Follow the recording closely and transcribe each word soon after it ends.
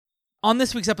On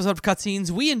this week's episode of Cutscenes,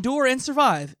 we endure and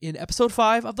survive in episode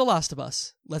 5 of The Last of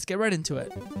Us. Let's get right into it.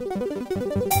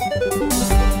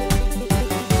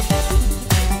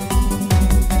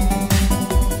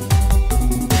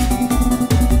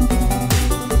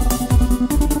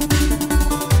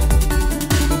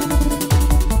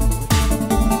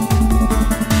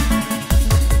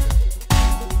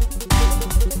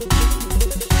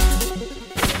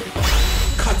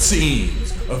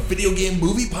 Cutscenes, a video game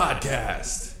movie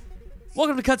podcast.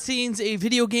 Welcome to Cutscenes, a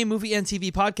video game, movie, and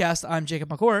TV podcast. I'm Jacob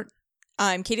McCourt.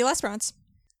 I'm Katie Lesperance.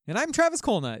 And I'm Travis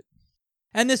Colnut.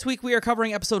 And this week we are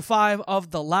covering episode 5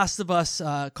 of The Last of Us,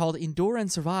 called Endure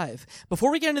and Survive. Before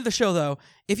we get into the show, though,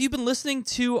 if you've been listening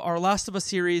to our Last of Us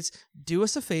series, do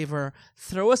us a favor,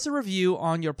 throw us a review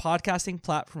on your podcasting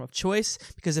platform of choice,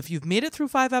 because if you've made it through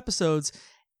 5 episodes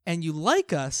and you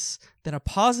like us, then a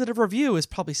positive review is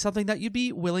probably something that you'd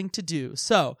be willing to do.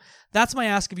 So that's my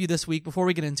ask of you this week before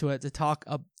we get into it, to talk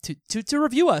to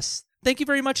review us. Thank you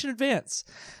very much in advance.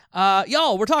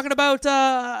 Y'all, we're talking about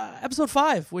episode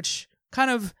 5, which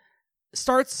kind of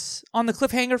starts on the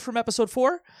cliffhanger from episode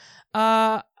 4.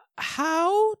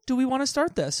 How do we want to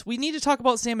start this? We need to talk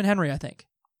about Sam and Henry, I think.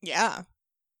 Yeah.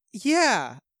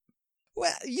 Yeah.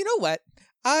 Well, you know what?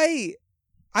 I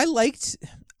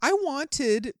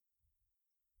wanted...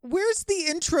 Where's the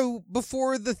intro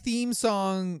before the theme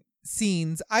song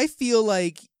scenes? I feel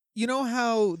like, you know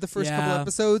how the first couple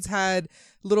episodes had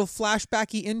little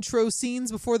flashbacky intro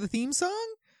scenes before the theme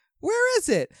song? Where is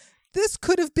it? This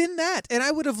could have been that, and I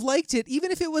would have liked it,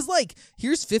 even if it was like,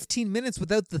 here's 15 minutes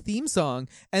without the theme song,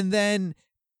 and then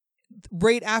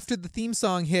right after the theme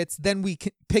song hits, then we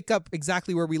can pick up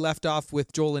exactly where we left off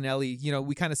with Joel and Ellie. You know,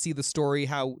 we kind of see the story,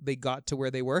 how they got to where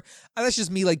they were. That's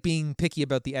just me, like, being picky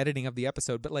about the editing of the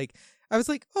episode. But, like, I was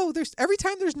like, oh, every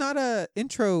time there's not a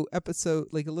intro episode,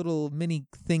 like a little mini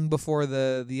thing before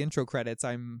the intro credits,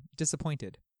 I'm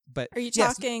disappointed. But are you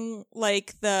talking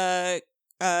like the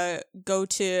go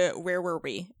to, where were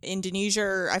we? Indonesia,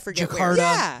 or I forget Jakarta.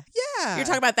 where. Yeah. You're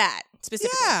talking about that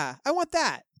specifically. Yeah, I want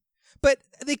that. But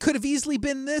they could have easily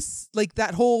been this, like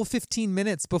that whole 15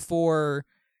 minutes before,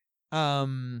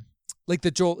 like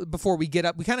before we get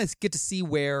up, we kind of get to see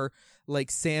where, like,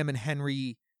 Sam and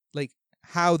Henry, like,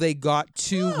 how they got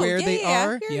to where they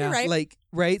are. You're right. Like,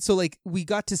 right? So, like, we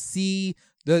got to see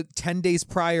the 10 days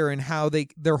prior and how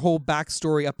their whole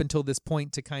backstory up until this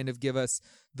point to kind of give us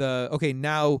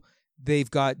now they've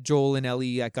got Joel and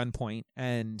Ellie at gunpoint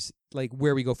and, like,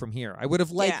 where we go from here. I would have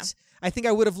liked... Yeah. I think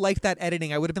I would have liked that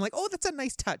editing. I would have been like, oh, that's a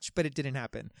nice touch, but it didn't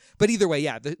happen. But either way,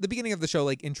 yeah, the beginning of the show,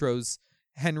 like, intros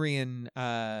Henry and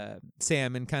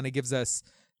Sam and kind of gives us,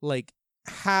 like,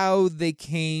 how they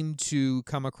came to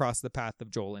come across the path of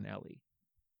Joel and Ellie.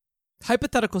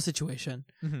 Hypothetical situation.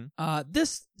 Mm-hmm.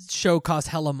 This show cost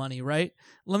hella money, right?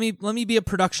 Let me be a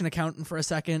production accountant for a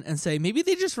second and say maybe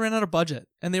they just ran out of budget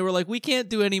and they were like, we can't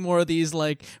do any more of these,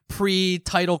 like,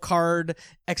 pre-title card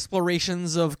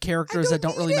explorations of characters that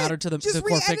don't really matter to the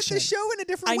core fiction. Just the show in a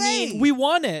different way. I mean, we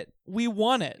want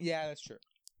it. Yeah, that's true.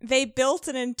 They built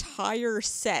an entire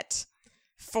set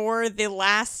for the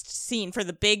last scene, for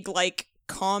the big, like,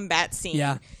 combat scene.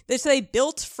 Yeah. So they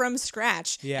built from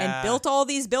scratch and built all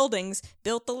these buildings,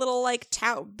 built the little, like,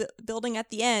 building at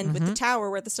the end with the tower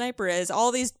where the sniper is,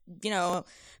 all these, you know,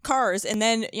 cars, and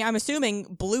then I'm assuming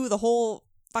blew the whole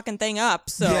fucking thing up.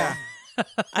 So,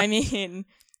 I mean,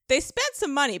 they spent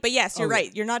some money, but yes, you're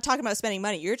right. You're not talking about spending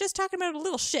money. You're just talking about a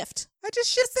little shift. I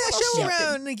just shift that show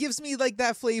around and it gives me, like,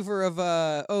 that flavor of,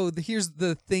 here's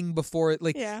the thing before it,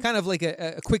 like, kind of like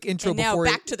a quick intro and now before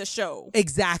back to the show.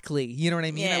 Exactly. You know what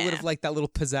I mean? Yeah. I would have liked that little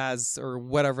pizzazz or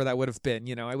whatever that would have been,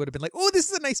 you know? I would have been like, oh,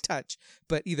 this is a nice touch.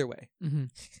 But either way,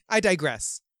 I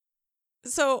digress.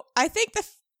 So I think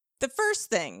the first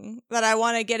thing that I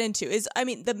want to get into is, I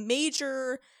mean, the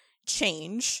major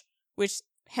change, which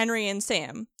Henry and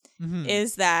Sam,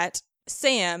 is that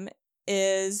Sam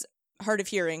is hard of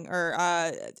hearing,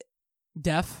 or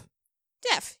deaf.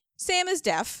 Sam is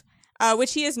deaf,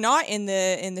 which he is not in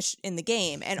the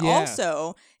game, and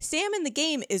also Sam in the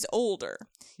game is older.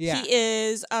 Yeah. He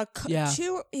is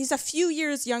he's a few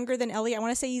years younger than Ellie. I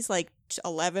want to say he's like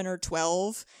 11 or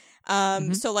 12.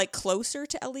 So, like, closer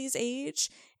to Ellie's age,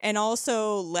 and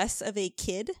also less of a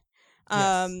kid.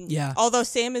 Although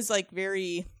Sam is, like,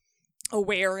 very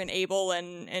aware and able,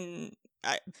 and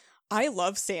I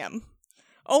love Sam.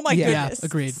 Oh my goodness. Yeah,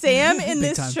 agreed. Sam in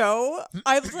this show,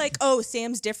 I was like, oh,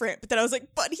 Sam's different. But then I was like,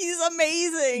 but he's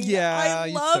amazing. Yeah. I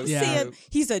love Sam. cute.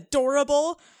 He's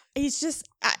adorable. He's just...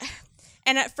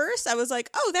 and at first I was like,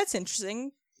 oh, that's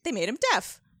interesting. They made him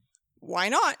deaf. Why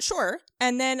not? Sure.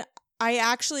 And then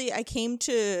I came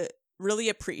to really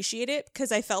appreciate it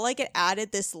because I felt like it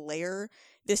added this layer,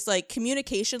 this like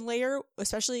communication layer,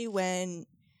 especially when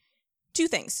two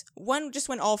things. One, just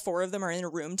when all four of them are in a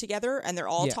room together and they're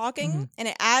all talking, and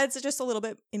it adds just a little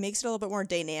bit, it makes it a little bit more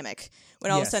dynamic.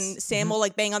 When all of a sudden Sam will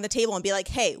like bang on the table and be like,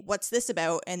 "Hey, what's this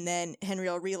about?" And then Henry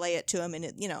will relay it to him, and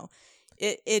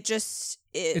it's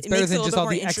better than just all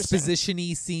the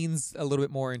exposition-y scenes. A little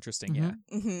bit more interesting,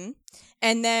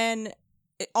 And then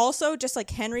also just like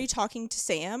Henry talking to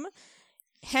Sam,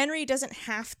 Henry doesn't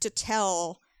have to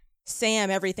tell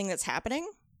Sam everything that's happening,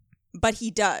 but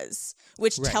he does,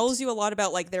 which tells you a lot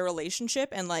about like their relationship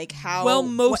and like how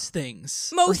most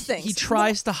things he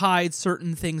tries to hide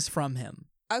certain things from him.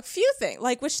 A few things,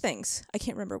 like which things? I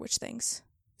can't remember which things.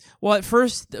 Well, at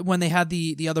first, when they had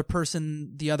the other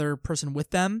person with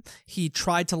them, he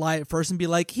tried to lie at first and be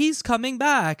like, "He's coming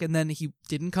back," and then he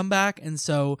didn't come back, and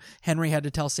so Henry had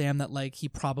to tell Sam that like he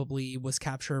probably was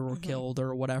captured or killed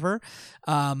or whatever.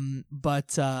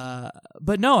 But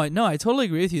no, I totally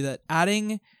agree with you that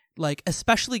adding, like,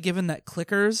 especially given that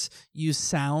clickers use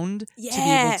sound to be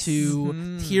able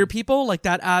to hear people, like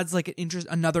that adds like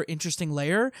another interesting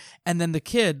layer. And then the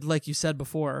kid, like you said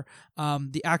before,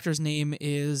 the actor's name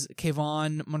is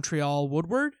Kayvon Montreal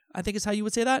Woodward, I think is how you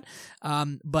would say that.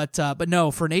 But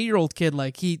no, for an 8-year-old kid,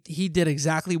 like he did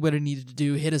exactly what he needed to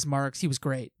do, hit his marks. He was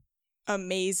great.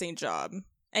 Amazing job.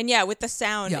 And yeah, with the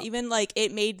sound, even like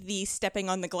it made the stepping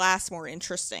on the glass more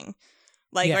interesting.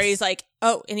 Like, where he's like,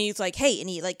 "Oh," and he's like, "Hey," and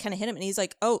he like kind of hit him, and he's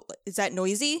like, "Oh, is that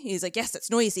noisy?" He's like, "Yes, it's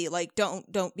noisy. Like,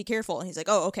 don't be careful." And he's like,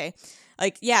 "Oh, okay."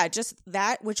 Like, yeah, just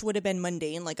that, which would have been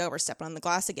mundane, like, "Oh, we're stepping on the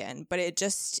glass again," but it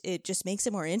just makes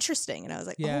it more interesting. And I was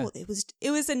like, "Oh,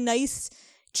 it was a nice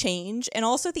change," and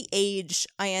also the age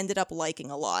I ended up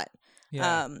liking a lot.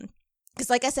 Because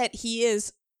like I said, he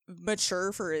is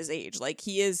mature for his age. Like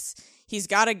he's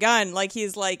got a gun. Like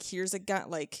he's like, "Here's a gun."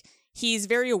 Like he's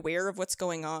very aware of what's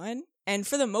going on. And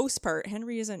for the most part,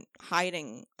 Henry isn't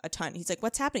hiding a ton. He's like,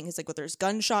 "What's happening?" He's like, "Well, there's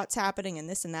gunshots happening and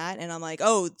this and that." And I'm like,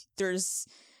 "Oh,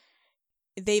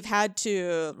 they've had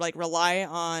to like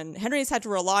Henry's had to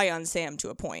rely on Sam to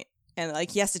a point. And like,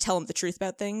 he has to tell him the truth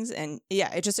about things. And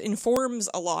yeah, it just informs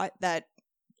a lot that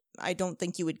I don't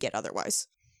think you would get otherwise."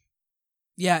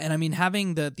 Yeah, and I mean,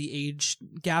 having the age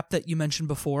gap that you mentioned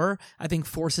before, I think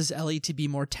forces Ellie to be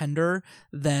more tender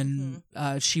than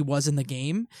she was in the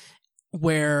game,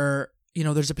 where, you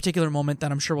know, there's a particular moment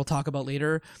that I'm sure we'll talk about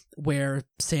later where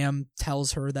Sam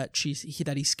tells her that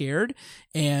he's scared,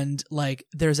 and like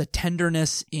there's a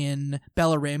tenderness in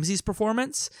Bella Ramsey's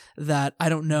performance that I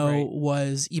don't know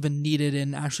was even needed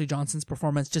in Ashley Johnson's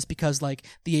performance, just because like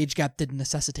the age gap didn't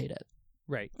necessitate it.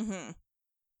 Right. Mm-hmm.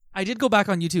 I did go back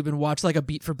on YouTube and watch like a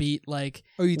beat for beat, like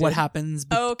what happens.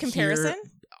 Comparison?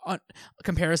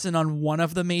 Comparison on one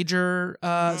of the major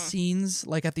scenes,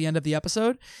 like at the end of the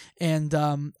episode. And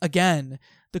again,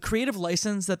 the creative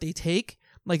license that they take,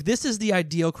 like this is the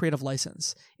ideal creative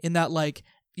license in that, like,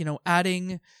 you know,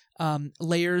 adding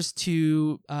layers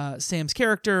to Sam's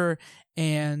character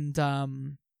and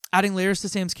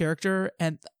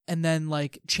then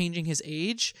like changing his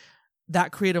age.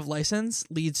 That creative license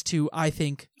leads to, I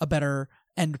think, a better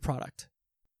end product.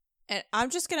 And I'm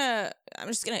gonna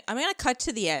cut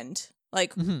to the end.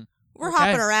 Like we're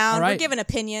hopping around, we're giving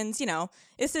opinions. You know,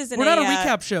 this isn't. We're not a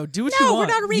recap show. Do what you want. No, we're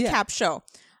not a recap show.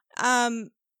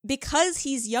 Because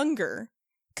he's younger.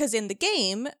 Because in the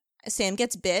game, Sam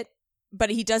gets bit, but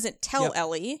he doesn't tell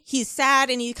Ellie. He's sad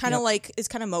and he kind of like is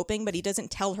kind of moping, but he doesn't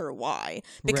tell her why,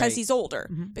 because he's older.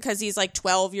 Because he's like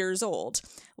 12 years old.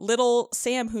 Little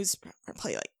Sam, who's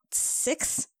probably like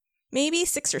 6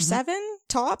 or 7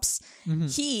 tops.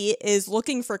 He is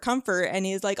looking for comfort, and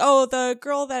he's like, "Oh, the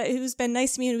girl who's been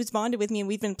nice to me and who's bonded with me and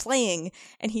we've been playing."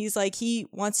 And he's like, he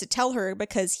wants to tell her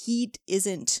because he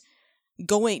isn't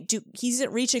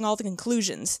reaching all the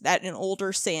conclusions that an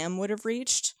older Sam would have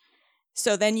reached.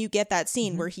 So then you get that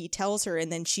scene where he tells her, and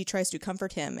then she tries to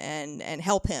comfort him and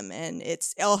help him, and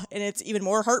it's even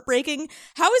more heartbreaking.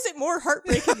 How is it more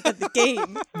heartbreaking than the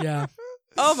game? Yeah.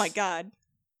 Oh my God.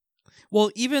 Well,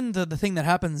 even the thing that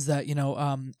happens that, you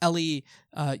know, Ellie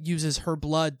uses her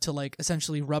blood to like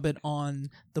essentially rub it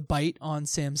on the bite on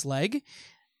Sam's leg,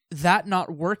 that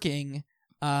not working,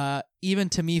 even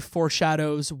to me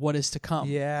foreshadows what is to come.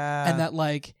 Yeah. And that,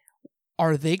 like,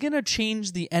 are they going to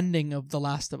change the ending of The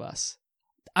Last of Us?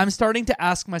 I'm starting to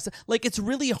ask myself, like, it's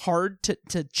really hard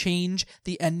to change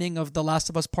the ending of The Last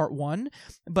of Us Part 1,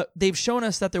 but they've shown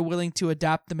us that they're willing to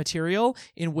adapt the material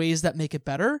in ways that make it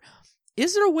better.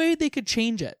 Is there a way they could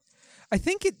change it? I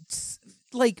think it's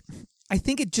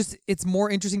more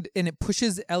interesting, and it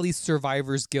pushes Ellie's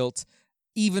survivor's guilt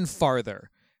even farther,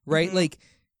 right? Like,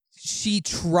 she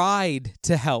tried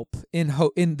to help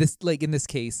in this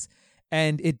case,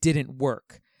 and it didn't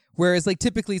work. Whereas like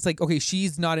typically it's like, okay,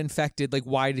 she's not infected, like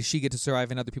why does she get to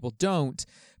survive and other people don't?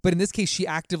 But in this case, she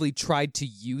actively tried to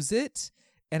use it.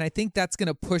 And I think that's going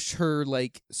to push her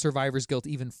like survivor's guilt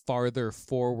even farther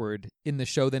forward in the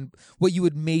show than what you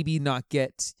would maybe not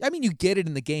get. I mean, you get it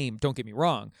in the game, don't get me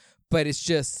wrong, but it's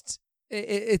just,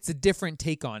 it's a different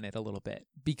take on it a little bit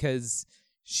because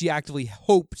she actively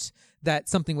hoped that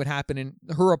something would happen. And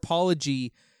her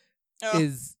apology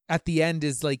is at the end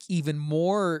is like even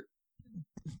more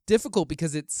difficult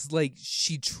because it's like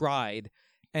she tried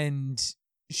and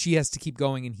she has to keep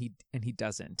going and he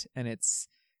doesn't. And it's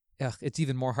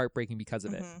even more heartbreaking because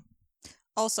of it.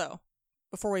 Also,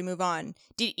 before we move on,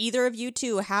 did either of you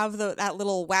two have that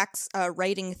little wax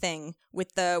writing thing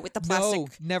with the plastic? No,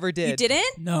 never did. You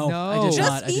didn't? No, I did Just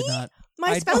not. me? I did not.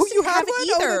 My spouse didn't have it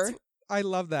either. I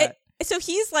love that. So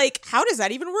he's like, how does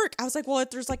that even work? I was like, well,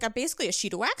 there's like basically a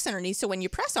sheet of wax underneath. So when you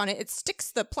press on it, it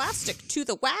sticks the plastic to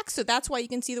the wax. So that's why you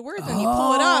can see the words. And you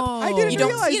pull it up, I didn't you don't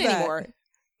realize see it that. anymore.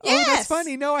 Oh, Yes. that's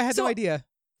funny. No, I had no idea.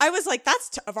 I was like,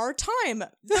 that's of our time.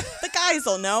 The guys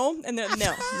will know. And then,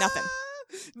 no, nothing.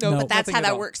 No, But that's nothing how at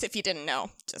that all. works if you didn't know.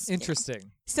 Just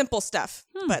Interesting. simple stuff.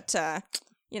 But,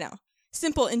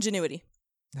 simple ingenuity.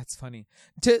 That's funny.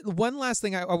 One last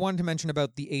thing I wanted to mention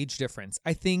about the age difference.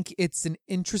 I think it's an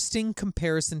interesting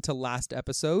comparison to last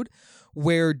episode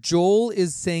where Joel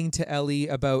is saying to Ellie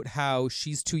about how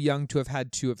she's too young to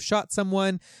have shot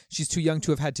someone. She's too young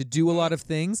to have had to do a lot of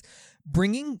things.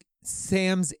 Bringing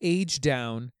Sam's age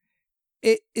down,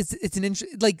 it's an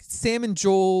interesting, like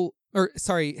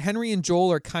Henry and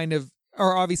Joel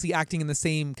are obviously acting in the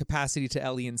same capacity to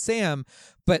Ellie and Sam,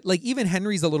 but like even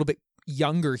Henry's a little bit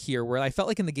younger here, where I felt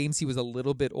like in the games he was a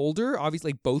little bit older.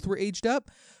 Obviously, like both were aged up.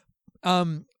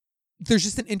 There's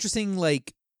just an interesting,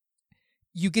 like,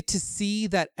 you get to see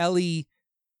that Ellie.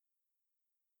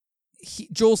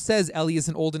 Joel says Ellie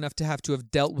isn't old enough to have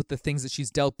dealt with the things that she's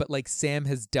dealt, but like Sam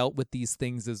has dealt with these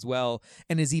things as well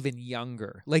and is even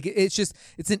younger. Like it's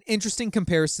an interesting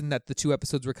comparison that the two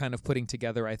episodes were kind of putting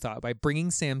together. I thought by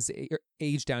bringing Sam's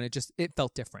age down, it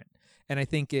felt different. And I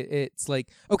think it's like,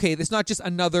 okay, there's not just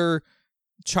another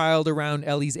child around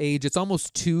Ellie's age. It's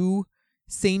almost too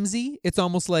samey. It's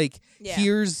almost like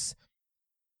here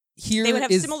they would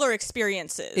have similar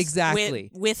experiences exactly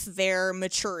with their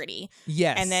maturity.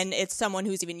 Yes. And then it's someone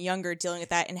who's even younger dealing with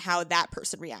that and how that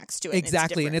person reacts to it.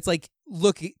 Exactly. And it's like,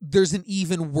 look, there's an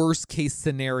even worse case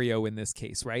scenario in this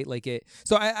case, right? Like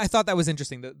so I thought that was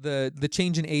interesting. The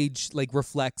change in age like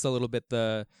reflects a little bit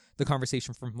the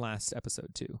conversation from last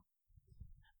episode too.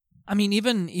 I mean,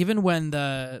 even when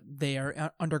they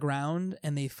are underground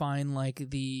and they find like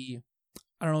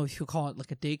I don't know if you call it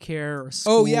like a daycare or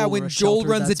school. Oh yeah, when Joel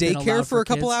runs a daycare for a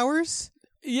couple kids. hours.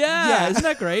 Yeah, isn't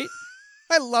that great?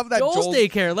 I love that. Joel's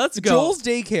daycare. Let's go. Joel's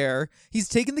daycare. He's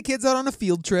taking the kids out on a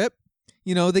field trip.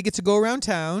 You know, they get to go around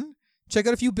town, check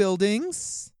out a few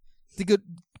buildings. They go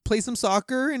play some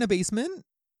soccer in a basement.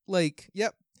 Like,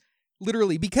 yep,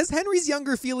 literally. Because Henry's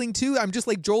younger feeling too. I'm just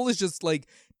like, Joel is just like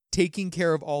taking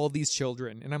care of all of these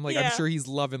children, and I'm like, I'm sure he's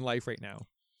loving life right now.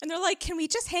 And they're like, can we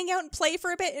just hang out and play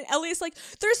for a bit? And Ellie's like,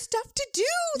 there's stuff to do.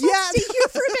 Let's stay here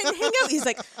for a bit and hang out. He's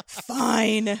like,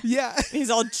 fine. Yeah. He's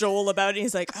all Joel about it.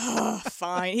 He's like, oh,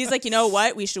 fine. He's like, you know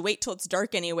what? We should wait till it's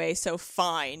dark anyway, so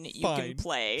fine. You can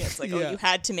play. It's like, oh, you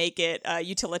had to make it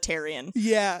utilitarian.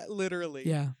 Yeah, literally.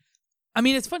 Yeah. I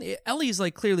mean, it's funny. Ellie's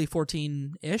like clearly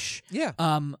 14-ish. Yeah.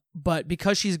 But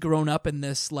because she's grown up in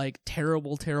this like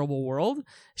terrible, terrible world,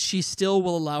 she still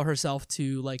will allow herself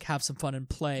to like have some fun and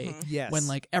play. Mm-hmm. Yes. When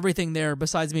like everything there,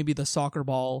 besides maybe the soccer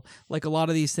ball, like a lot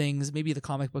of these things, maybe the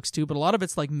comic books too, but a lot of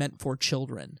it's like meant for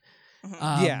children.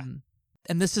 Mm-hmm. Yeah.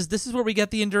 And this is where we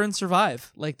get the Endure and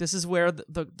Survive. Like this is where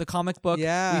the comic book, we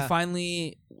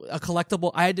finally, a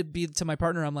collectible. I had to be to my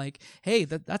partner. I'm like, hey,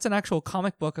 that's an actual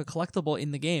comic book, a collectible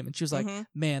in the game. And she was like,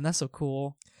 man, that's so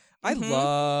cool. I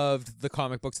loved the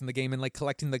comic books in the game and like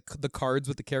collecting the cards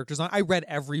with the characters on. I read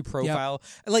every profile.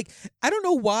 Yep. Like, I don't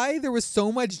know why there was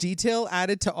so much detail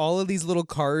added to all of these little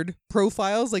card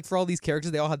profiles. Like for all these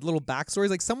characters, they all had little backstories.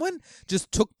 Like someone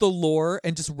just took the lore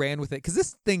and just ran with it. Because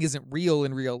this thing isn't real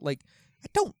in real. Like,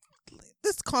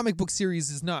 this comic book series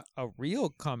is not a real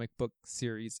comic book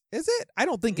series, is it? I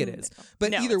don't think it is.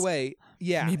 But either way,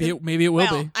 yeah. Maybe it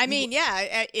will be. I mean,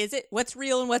 yeah. Is it? What's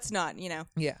real and what's not, you know?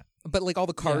 Yeah. But like all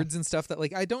the cards and stuff that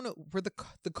like, I don't know where the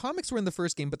comics were in the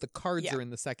first game, but the cards are in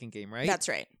the second game, right? That's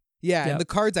right. Yeah, and the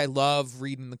cards, I love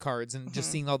reading the cards and just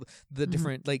seeing all the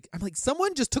different, like, I'm like,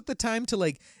 someone just took the time to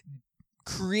like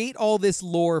create all this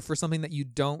lore for something that you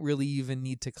don't really even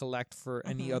need to collect for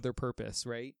any other purpose,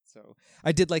 right? So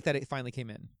I did like that it finally came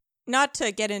in. Not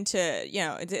to get into,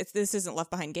 this isn't Left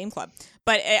Behind Game Club,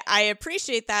 but I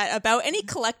appreciate that about any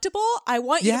collectible. I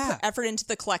want you to put effort into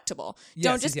the collectible.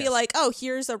 Don't just be like, oh,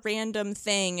 here's a random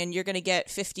thing and you're going to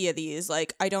get 50 of these.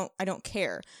 Like, I don't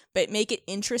care, but make it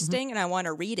interesting and I want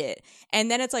to read it. And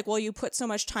then it's like, well, you put so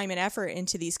much time and effort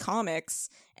into these comics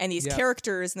and these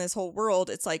characters and this whole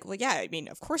world. It's like, well, yeah, I mean,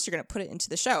 of course you're going to put it into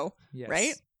the show,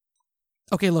 right?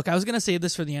 Okay, look, I was going to save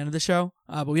this for the end of the show,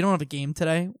 but we don't have a game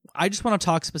today. I just want to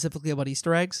talk specifically about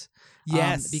Easter eggs.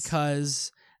 Yes.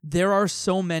 Because there are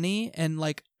so many, and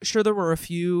like, sure, there were a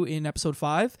few in episode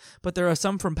 5, but there are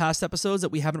some from past episodes that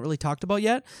we haven't really talked about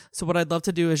yet. So what I'd love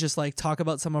to do is just like talk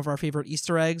about some of our favorite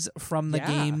Easter eggs from the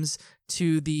games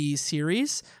to the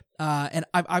series. And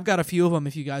I've got a few of them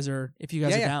if you guys are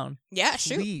down. Yeah,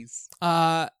 shoot. Please.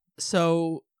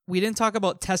 So we didn't talk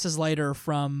about Tessa's lighter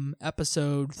from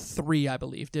episode 3, I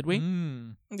believe, did we?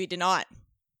 We did not.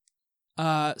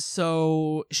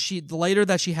 So the lighter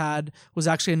that she had was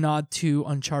actually a nod to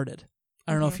Uncharted.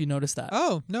 I don't know if you noticed that.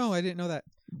 Oh, no, I didn't know that.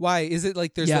 Why? Is it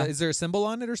like is there a symbol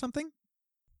on it or something?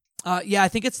 Yeah, I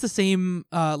think it's the same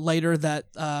lighter that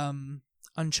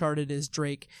Uncharted is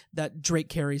that Drake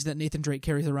carries, that Nathan Drake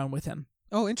carries around with him.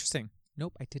 Oh, interesting.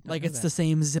 Nope, I did not Like, know it's that. the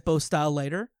same Zippo style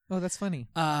lighter. Oh, that's funny.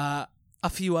 A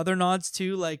few other nods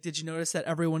too, like, did you notice that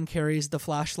everyone carries the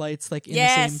flashlights like in the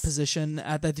same position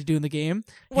that they do in the game?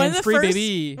 Hands-free,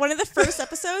 baby. One of the first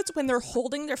episodes when they're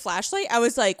holding their flashlight, I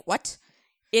was like, what?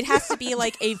 It has to be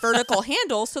like a vertical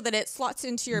handle so that it slots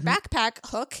into your backpack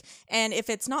hook. And if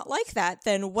it's not like that,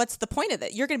 then what's the point of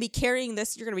it? You're going to be carrying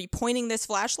this, you're going to be pointing this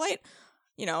flashlight,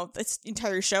 this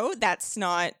entire show. That's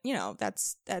not,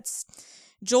 that's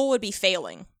Joel would be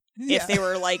failing. If they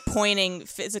were like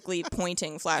physically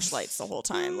pointing flashlights the whole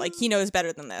time. Like, he knows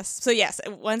better than this. So yes,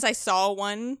 once I saw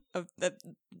one of the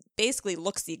basically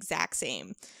looks the exact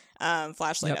same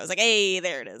flashlight, I was like, hey,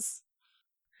 there it is.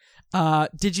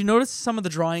 Did you notice some of the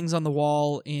drawings on the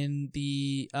wall in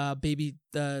the I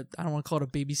don't want to call it a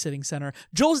babysitting center,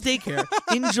 Joel's daycare?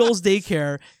 In Joel's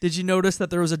daycare, did you notice that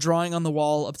there was a drawing on the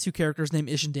wall of 2 characters named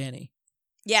Ish and Danny?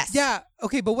 Yes. Yeah.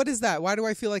 Okay, but what is that? Why do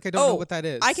I feel like I don't know what that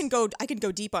is? I can go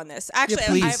deep on this.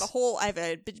 Actually, I have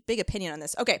a big opinion on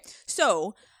this. Okay,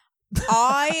 so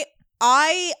I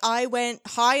went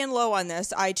high and low on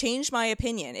this. I changed my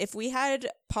opinion. If we had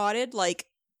potted like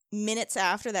minutes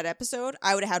after that episode,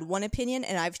 I would have had one opinion,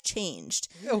 and I've changed.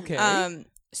 Okay.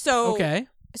 So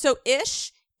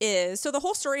Ish is the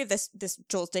whole story of this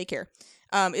Joel's daycare.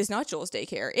 Is not Joel's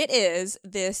daycare. It is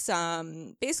this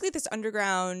basically this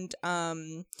underground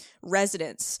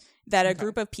residence that a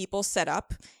group of people set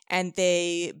up, and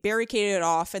they barricaded it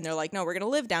off, and they're like, no, we're going to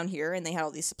live down here. And they had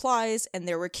all these supplies, and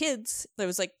there were kids. There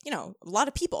was like, a lot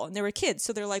of people, and there were kids.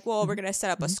 So they're like, well, we're going to set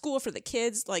up a school for the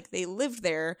kids. Like, they lived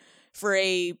there for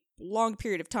a long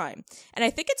period of time. And I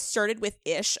think it started with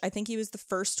Ish. I think he was the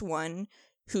first one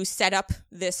who set up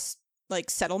this like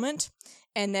settlement,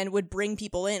 and then would bring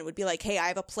people in, would be like, hey, I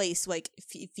have a place. Like,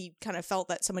 if he kind of felt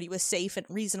that somebody was safe and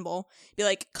reasonable, be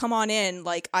like, come on in.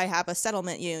 Like, I have a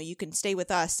settlement, you can stay with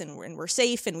us, and we're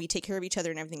safe, and we take care of each other,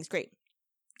 and everything's great.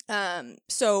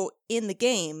 So in the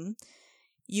game,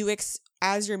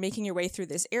 as you're making your way through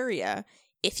this area,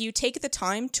 if you take the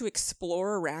time to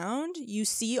explore around, you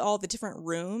see all the different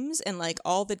rooms and like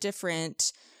all the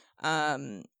different,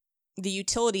 the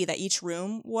utility that each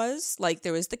room was. Like,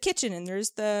 there was the kitchen, and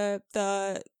there's the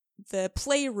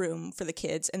playroom for the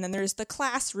kids, and then there's the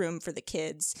classroom for the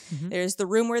kids. There's the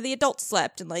room where the adults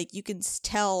slept, and like you can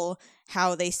tell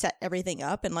how they set everything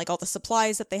up, and like all the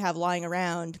supplies that they have lying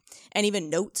around, and even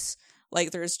notes.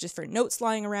 Like, there's different notes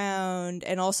lying around,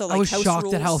 and also like I was house shocked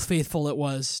rules. at how faithful it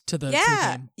was to the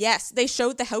game. Yes, they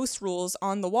showed the house rules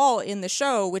on the wall in the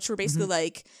show, which were basically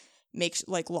like,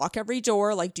 lock every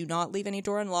door, like do not leave any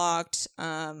door unlocked.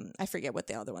 I forget what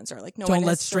the other ones are. Like, no, don't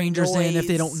let strangers in if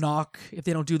they don't knock, if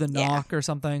they don't do the knock or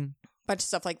something. Bunch of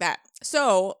stuff like that.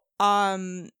 So,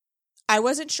 I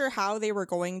wasn't sure how they were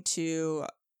going to.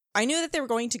 I knew that they were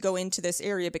going to go into this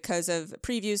area because of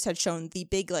previews had shown the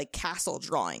big like castle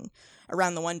drawing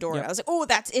around the one door. And I was like, oh,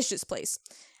 that's Ish's place.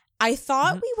 I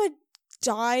thought we would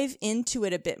dive into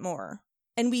it a bit more,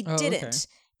 and we didn't. Okay.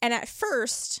 And at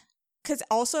first, because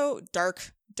also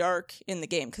dark in the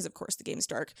game, because of course the game's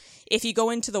dark. If you go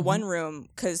into the one room,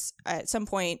 because at some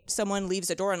point someone leaves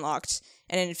a door unlocked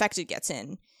and an infected gets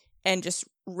in and just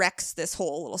wrecks this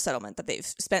whole little settlement that they've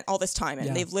spent all this time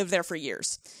in. They've lived there for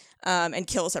years, and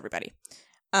kills everybody.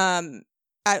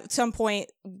 At some point,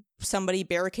 somebody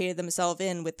barricaded themselves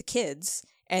in with the kids,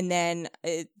 and then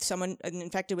an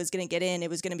infected was going to get in, it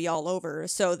was going to be all over.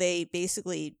 So they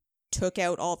basically took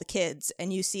out all the kids,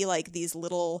 and you see like these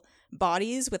little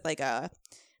bodies with like a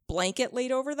blanket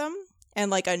laid over them and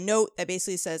like a note that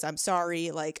basically says, I'm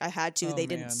sorry, like I had to, they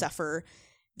didn't suffer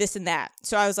this and that.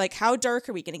 So I was like, how dark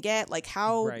are we going to get? Like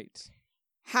how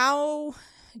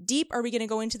deep are we going to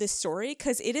go into this story?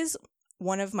 Because it is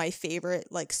one of my favorite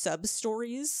like sub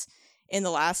stories in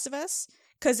The Last of Us,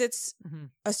 because it's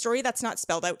a story that's not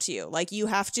spelled out to you. Like you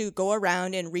have to go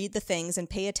around and read the things and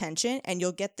pay attention, and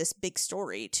you'll get this big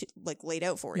story to like laid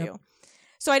out for you.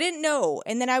 So I didn't know,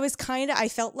 and then I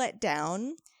felt let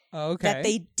down that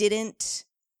they didn't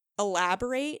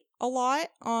elaborate a lot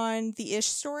on the Ish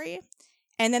story.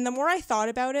 And then the more I thought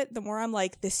about it, the more I'm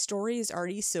like, this story is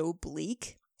already so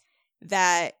bleak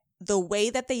that the way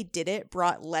that they did it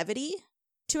brought levity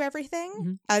to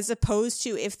everything, as opposed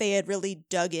to if they had really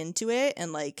dug into it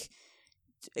and like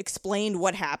explained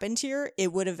what happened here,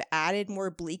 it would have added more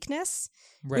bleakness,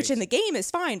 which in the game is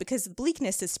fine because the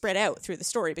bleakness is spread out through the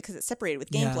story because it's separated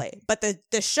with gameplay. But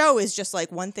the show is just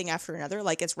like one thing after another,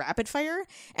 like it's rapid fire,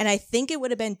 and I think it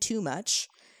would have been too much.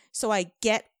 So I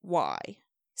get why.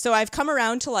 So I've come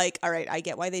around to like, all right, I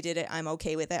get why they did it. I'm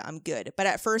okay with it. I'm good. But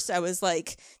at first I was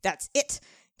like, that's it.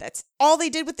 That's all they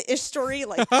did with the Ish story.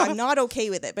 Like, I'm not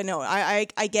okay with it. But no, I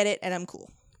get it, and I'm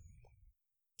cool.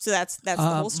 So that's the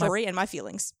whole story and my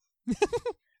feelings.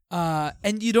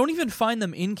 And you don't even find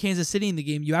them in Kansas City in the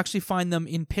game. You actually find them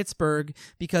in Pittsburgh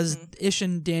because Ish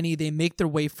and Danny, they make their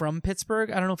way from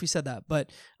Pittsburgh. I don't know if you said that, but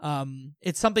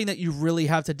it's something that you really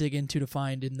have to dig into to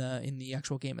find in the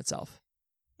actual game itself.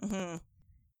 Mm-hmm.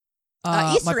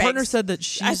 My partner said that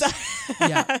she's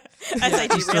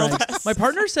My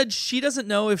partner said she doesn't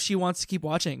know if she wants to keep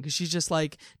watching because she's just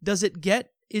like, does it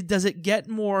get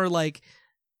more like,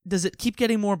 does it keep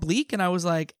getting more bleak? And I was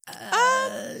like,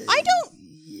 I don't.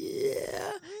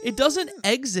 Yeah, it doesn't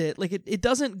exit like it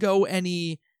doesn't go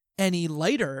any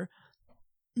lighter.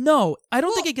 No, I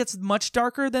don't think it gets much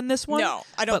darker than this one. No,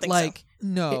 I don't think like, so.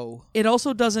 No, it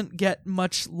also doesn't get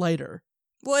much lighter.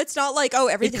 Well, it's not like, oh,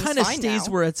 everything's fine now. It kind of stays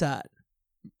where it's at.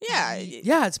 Yeah.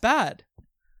 Yeah, it's bad.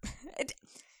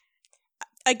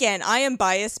 Again, I am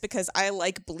biased because I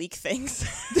like bleak things.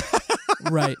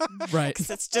 Right.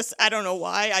 Because it's just, I don't know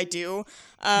why I do.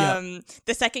 The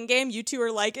second game, you two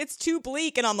are like, it's too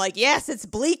bleak. And I'm like, yes, it's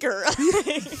bleaker.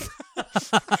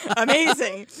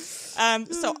 Amazing.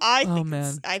 So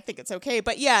I think it's okay.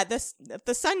 But yeah,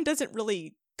 the sun doesn't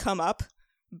really come up.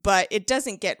 But it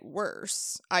doesn't get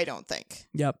worse, I don't think.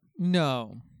 Yep.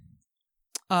 No.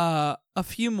 A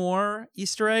few more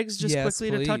Easter eggs just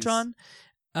quickly to touch on.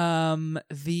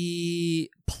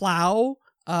 The plow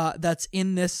that's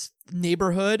in this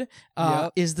neighborhood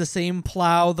is the same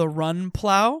plow, the run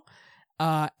plow.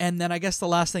 And then I guess the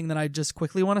last thing that I just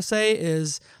quickly want to say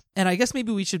is, and I guess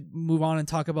maybe we should move on and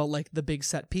talk about like the big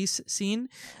set piece scene.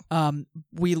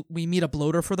 We meet a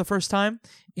bloater for the first time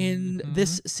in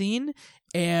this scene.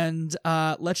 And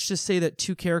let's just say that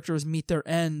two characters meet their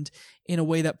end in a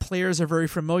way that players are very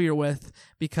familiar with,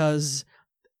 because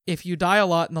if you die a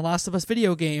lot in the Last of Us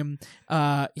video game,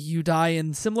 you die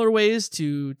in similar ways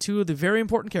to two of the very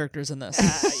important characters in this.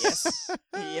 Yes.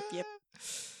 Yep.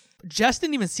 Jess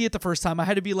didn't even see it the first time.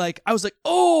 I was like,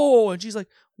 oh, and she's like,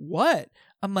 what?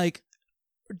 I'm like,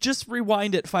 just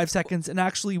rewind it 5 seconds and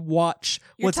actually watch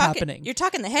what's happening. You're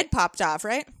talking the head popped off,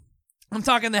 right? I'm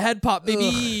talking the head pop,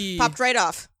 baby. Popped right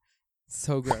off.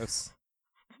 So gross.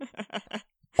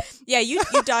 Yeah, you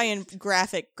die in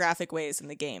graphic ways in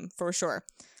the game, for sure.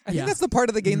 I think that's the part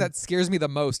of the game that scares me the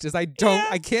most, is I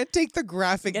can't take the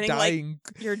graphic dying.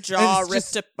 Like, your jaw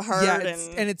ripped apart. Yeah,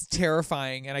 and it's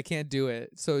terrifying, and I can't do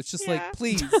it. So it's just like,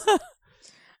 please.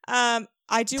 I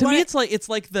do. To me, it's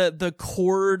like the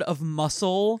cord of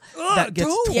muscle that gets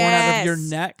torn out of your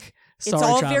neck. Sorry, it's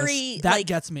all Travis. very that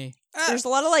gets me. There's a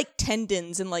lot of like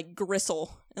tendons and like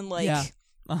gristle and like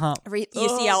you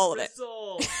see all of it.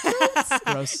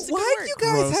 Gross. Why do you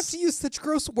guys have to use such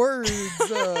gross words?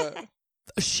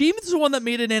 She's the one that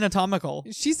made it anatomical.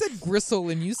 She said gristle,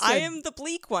 and you said I am the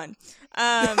bleak one.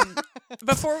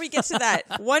 Before we get to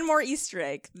that, one more Easter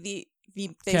egg. They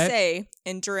say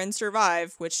endure and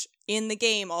survive, which in the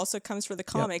game also comes for the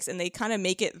comics, and they kind of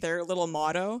make it their little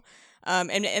motto,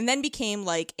 and then became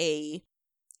like a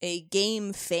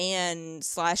game fan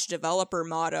 / developer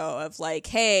motto of like,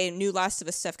 hey, new Last of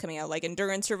Us stuff coming out, like endure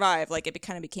and survive. Like it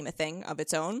kind of became a thing of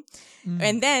its own.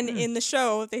 And then in the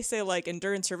show they say like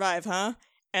endure and survive, huh?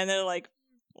 And they're like,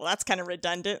 well, that's kind of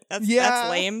redundant. That's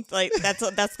lame. Like that's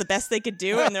the best they could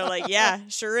do. And they're like, yeah,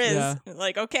 sure is.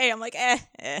 Like, okay. I'm like, I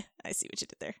see what you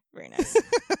did there. Very nice.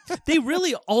 They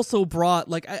really also brought,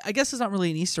 like, I guess it's not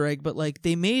really an Easter egg, but like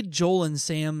they made Joel and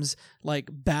Sam's like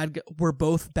we're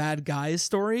both bad guys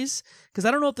stories. Because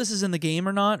I don't know if this is in the game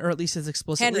or not, or at least it's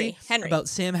explicitly Henry. about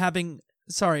Sam having.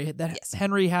 Sorry, that Yes.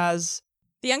 Henry has.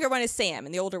 The younger one is Sam,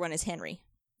 and the older one is Henry.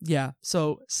 Yeah,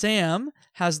 so Sam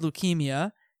has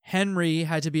leukemia. Henry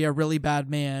had to be a really bad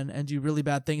man and do really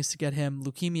bad things to get him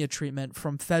leukemia treatment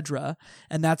from Fedra,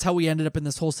 and that's how we ended up in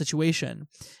this whole situation.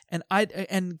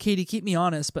 And Katie, keep me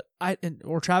honest,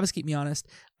 or Travis, keep me honest.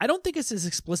 I don't think it's as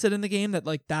explicit in the game that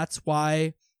like that's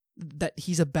why that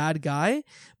he's a bad guy,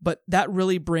 but that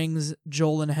really brings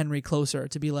Joel and Henry closer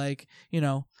to be like,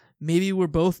 maybe we're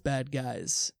both bad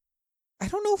guys. I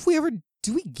don't know if we ever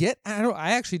do. We get?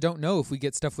 I actually don't know if we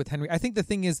get stuff with Henry. I think the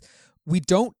thing is, we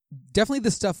don't. Definitely,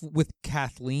 the stuff with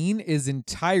Kathleen is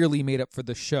entirely made up for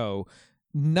the show.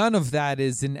 None of that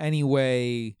is in any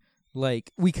way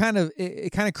like we kind of.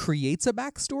 It kind of creates a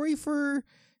backstory for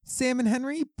Sam and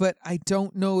Henry, but I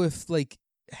don't know if like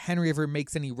Henry ever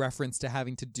makes any reference to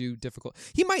having to do difficult.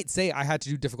 He might say I had to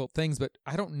do difficult things, but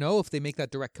I don't know if they make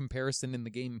that direct comparison in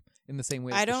the game in the same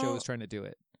way that the show is trying to do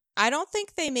it. I don't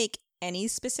think they make any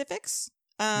specifics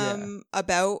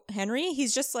about Henry.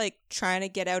 He's just like trying to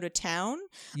get out of town.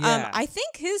 Yeah. I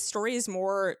think his story is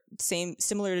more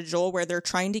similar to Joel, where they're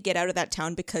trying to get out of that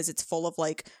town because it's full of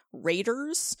like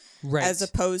raiders, Right. as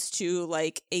opposed to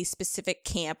like a specific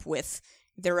camp with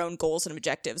their own goals and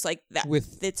objectives. Like that,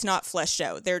 it's not fleshed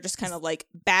out. They're just kind of like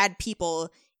bad people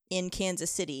in Kansas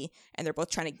City, and they're both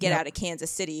trying to get out of Kansas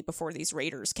City before these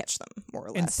raiders catch them, more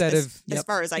or less. As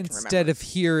far as I can remember. Instead of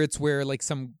here, it's where like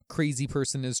some crazy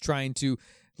person is trying to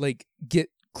like get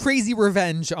crazy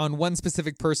revenge on one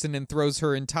specific person and throws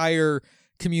her entire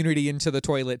community into the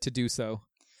toilet to do so.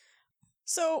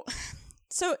 So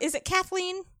is it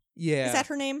Kathleen? Yeah. Is that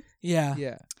her name? Yeah.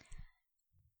 Yeah.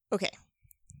 Okay.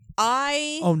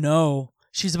 Oh no.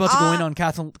 She's about to go in on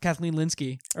Kathleen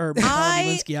Linsky. Or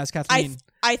Melanie Linsky as Kathleen.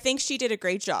 I think she did a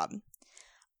great job.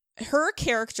 Her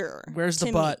character. Where's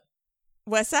the butt?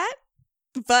 What's that?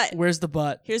 But. Where's the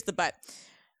butt? Here's the butt.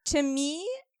 To me,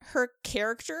 her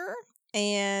character,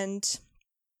 and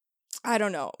I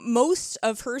don't know, most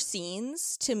of her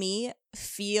scenes to me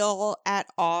feel at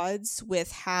odds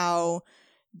with how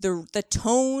the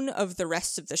tone of the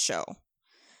rest of the show.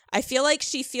 I feel like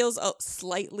she feels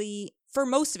slightly, for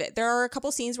most of it. There are a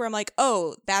couple scenes where I'm like,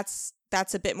 oh, that's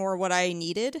a bit more what I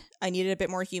needed. I needed a bit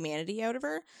more humanity out of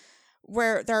her.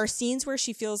 Where there are scenes where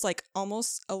she feels like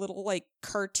almost a little like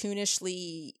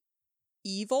cartoonishly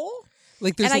evil.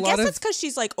 Like there's and I guess that's because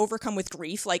she's like overcome with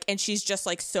grief, like, and she's just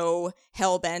like so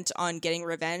hell bent on getting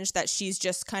revenge that she's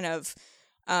just kind of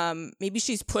maybe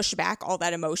she's pushed back all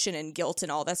that emotion and guilt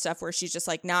and all that stuff, where she's just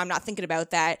like, nah, I'm not thinking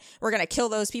about that. We're gonna kill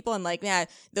those people, and like, nah,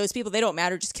 those people, they don't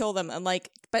matter, just kill them. And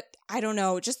like, but I don't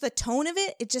know, just the tone of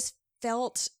it just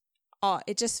felt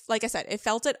it just, like I said, it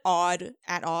felt at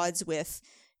odds with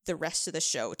the rest of the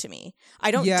show to me. I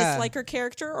don't dislike her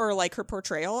character or like her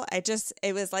portrayal.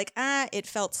 It was like, it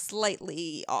felt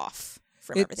slightly off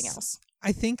from everything else.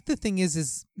 I think the thing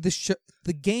is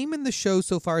the game and the show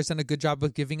so far has done a good job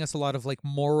of giving us a lot of like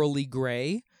morally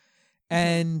gray,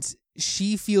 and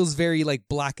she feels very like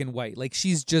black and white. Like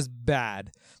she's just bad.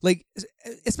 Like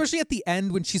especially at the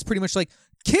end when she's pretty much like,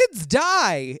 kids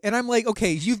die, and I'm like,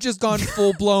 okay, you've just gone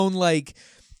full blown like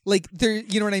there,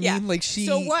 you know what I mean? Like she.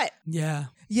 So what? Yeah.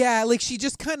 Yeah, like she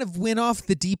just kind of went off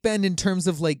the deep end in terms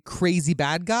of like crazy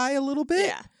bad guy a little bit.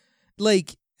 Yeah.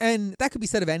 Like, and that could be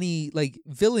said of any like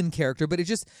villain character, but it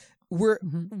just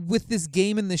with this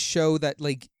game and this show that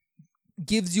like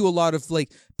gives you a lot of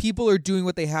like people are doing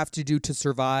what they have to do to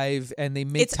survive, and they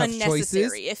make tough unnecessary.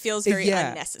 choices. It feels very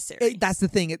unnecessary. That's the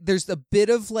thing. There's a bit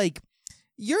of like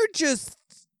you're just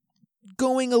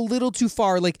going a little too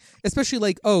far, like especially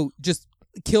like, oh, just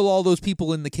kill all those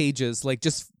people in the cages, like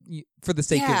just for the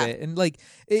sake of it. And like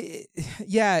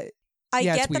I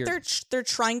get that they're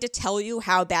trying to tell you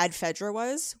how bad Fedra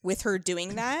was with her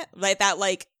doing that,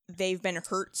 like they've been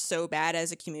hurt so bad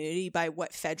as a community by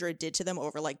what Fedra did to them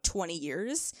over like 20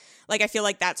 years. Like I feel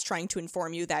like that's trying to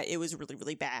inform you that it was really,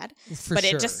 really bad. But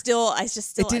it just still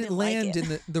it didn't land like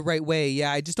it. in the right way.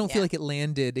 Yeah, I just don't feel like it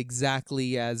landed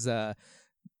exactly as the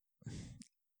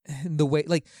way,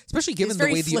 like especially given the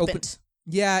way flippant.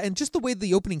 And just the way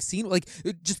the opening scene, like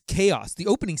just chaos. The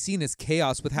opening scene is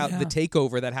chaos with how the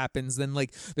takeover that happens. Then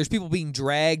like there's people being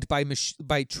dragged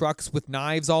by trucks with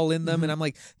knives all in them, and I'm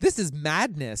like, this is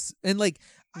madness. And like,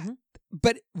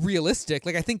 but realistic.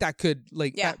 Like I think that could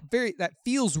that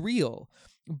feels real.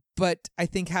 But I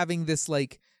think having this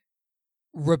like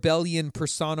rebellion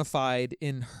personified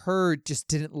in her just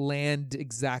didn't land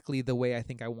exactly the way I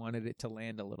think I wanted it to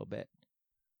land a little bit.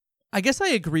 I guess I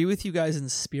agree with you guys in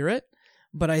spirit,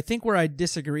 but I think where I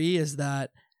disagree is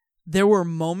that there were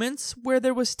moments where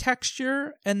there was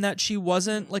texture and that she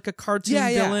wasn't like a cartoon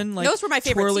villain, like those were my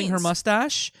favorite twirling her scenes.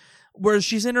 mustache. Where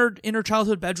she's in her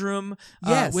childhood bedroom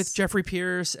with Jeffrey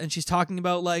Pierce, and she's talking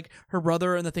about like her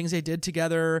brother and the things they did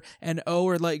together, and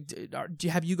or like,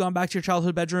 have you gone back to your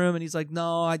childhood bedroom? And he's like,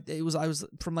 no, I was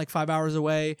from like 5 hours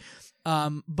away.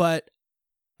 But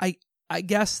I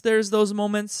guess there's those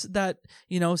moments that,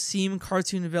 seem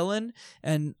cartoon villain,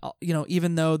 and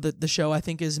even though the show I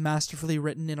think is masterfully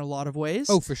written in a lot of ways.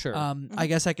 Oh, for sure. I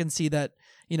guess I can see that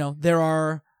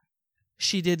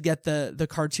she did get the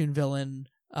cartoon villain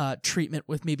treatment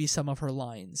with maybe some of her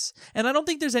lines, and I don't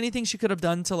think there's anything she could have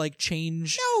done to like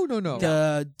change No.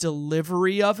 the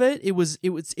delivery of it.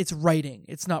 It's writing,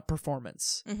 it's not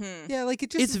performance. Yeah, like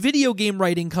It's video game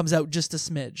writing comes out just a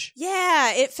smidge.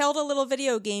 Yeah, it felt a little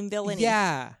video game villainy.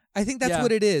 Yeah, I think that's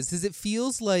what it is. Is it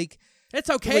feels like It's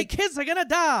okay, like, kids are gonna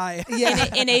die.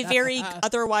 Yeah, in a very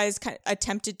otherwise kind of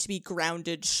attempted to be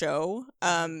grounded show.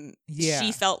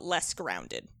 She felt less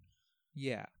grounded.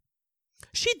 Yeah.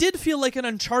 She did feel like an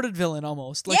Uncharted villain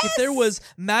almost. Like if there was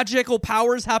magical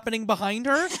powers happening behind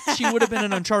her, she would have been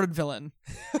an Uncharted villain.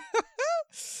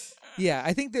 Yeah,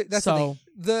 I think that's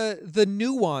the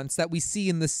nuance that we see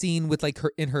in the scene with like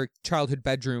her in her childhood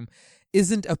bedroom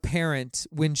isn't apparent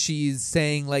when she's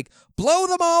saying like blow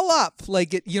them all up.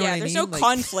 Like it, you know what I mean? There's no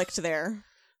conflict there.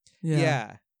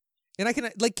 Yeah. And I can,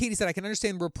 like Katie said, I can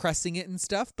understand repressing it and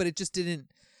stuff, but it just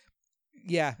didn't.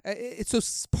 Yeah, so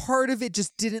part of it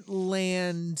just didn't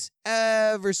land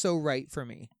ever so right for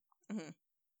me.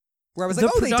 Where I was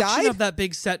like, oh, they died? The production of that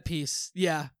big set piece,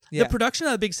 the production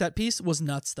of that big set piece was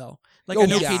nuts, though. Like, I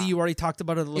know, Katie, you already talked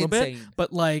about it a little bit,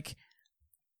 but like,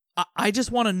 I just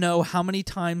want to know how many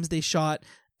times they shot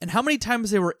and how many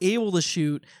times they were able to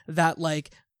shoot that,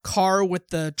 like, car with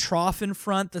the trough in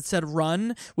front that said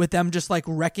run with them just like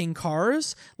wrecking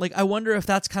cars. Like, I wonder if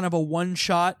that's kind of a one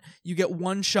shot. You get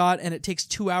one shot and it takes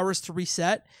 2 hours to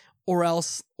reset, or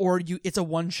it's a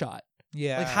one shot.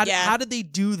 Yeah. Like, how did they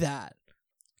do that?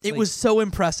 It was so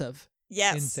impressive.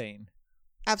 Yes. Insane.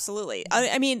 Absolutely.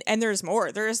 I mean, and there's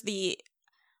more. There's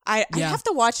I have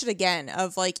to watch it again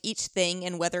of like each thing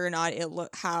and whether or not it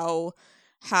how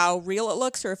real it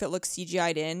looks or if it looks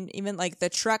CGI'd in. Even like the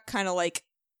truck kind of like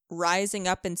rising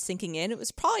up and sinking in, it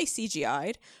was probably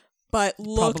CGI'd, but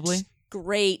looked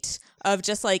great of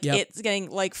just like it's getting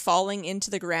like falling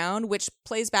into the ground, which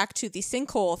plays back to the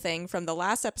sinkhole thing from the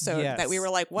last episode that we were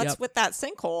like, what's with that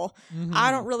sinkhole?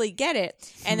 I don't really get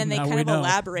it. And then they kind of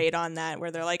elaborate on that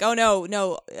where they're like, oh no,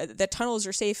 the tunnels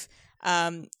are safe.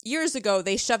 Years ago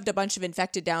they shoved a bunch of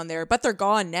infected down there, but they're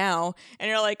gone now. And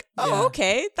you're like, oh,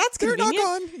 okay, that's convenient. They're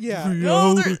not gone. Yeah.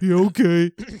 No,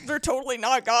 okay. They're totally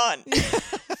not gone.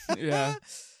 Yeah.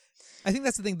 I think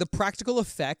that's the thing. The practical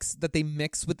effects that they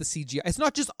mix with the CGI. It's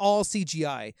not just all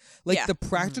CGI. Like the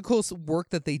practical work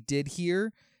that they did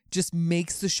here just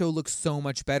makes the show look so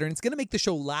much better. And it's going to make the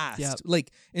show last. Yep.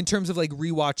 Like in terms of like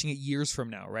rewatching it years from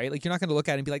now, right? Like you're not going to look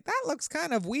at it and be like, that looks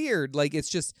kind of weird. Like it's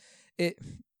just it.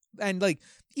 And like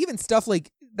even stuff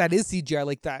like that is CGI,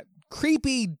 like that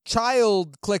creepy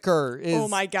child clicker is. Oh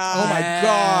my god! Oh my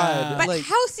god! But like,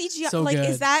 how CGI? So like good.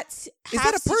 is that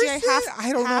a person? CGI,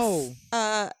 I don't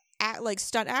know. Like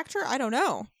stunt actor? I don't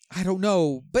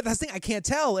know. But that's the thing. I can't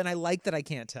tell, and I like that I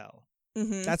can't tell.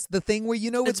 Mm-hmm. That's the thing where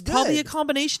it's good. Probably a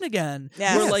combination again.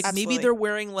 Yeah, where like absolutely. maybe they're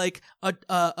wearing like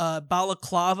a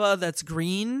balaclava that's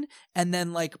green, and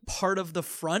then like part of the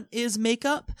front is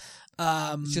makeup.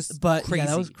 But crazy. Yeah,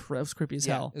 that was creepy as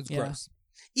hell. It was gross.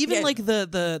 Even like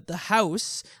the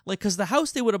house, like because the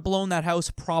house they would have blown that house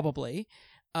probably.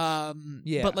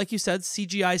 But like you said,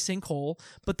 CGI sinkhole.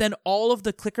 But then all of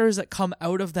the clickers that come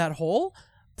out of that hole,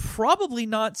 probably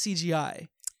not CGI.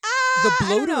 The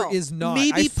bloater is not.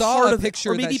 Maybe I saw part a of picture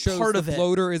it, or maybe that shows part the of it.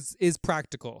 bloater is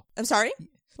practical. I'm sorry?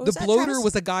 What The was that, bloater Travis?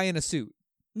 was a guy in a suit.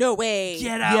 No way.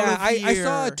 Get out of here. I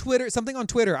saw something on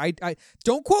Twitter. I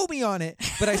don't quote me on it,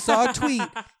 but I saw a tweet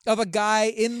of a guy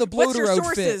in the bloater What's your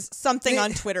outfit. sources? Something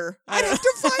on Twitter. I'd have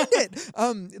to find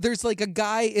it. There's like a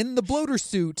guy in the bloater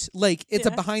suit. Like it's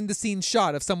a behind the scenes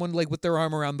shot of someone like with their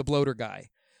arm around the bloater guy.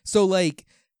 So like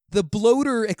the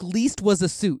bloater at least was a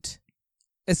suit.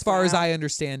 As far as I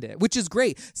understand it, which is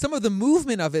great. Some of the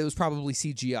movement of it was probably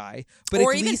CGI, but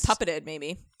or at even least, puppeted,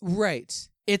 maybe. Right.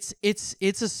 It's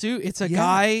a suit. It's a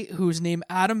guy who's named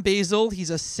Adam Basil. He's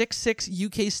a 6'6"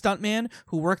 UK stuntman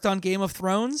who worked on Game of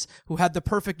Thrones, who had the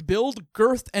perfect build,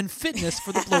 girth, and fitness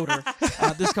for the bloater.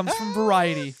 This comes from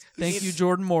Variety. Thank you,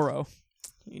 Jordan Morrow.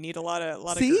 You need a lot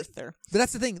of See? girth there. But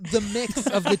that's the thing. The mix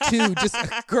of the two, just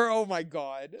girl. Oh my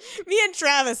god. Me and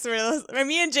Travis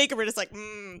me and Jacob were just like,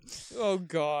 Oh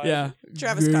god. Yeah.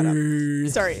 Travis caught up.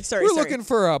 Sorry. We're looking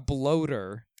for a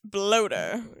bloater.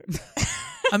 Bloater.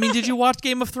 I mean, did you watch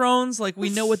Game of Thrones? Like, we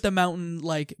know what the mountain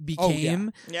like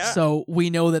became. Yeah. So we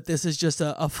know that this is just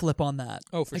a flip on that.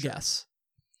 Oh, for sure. I guess.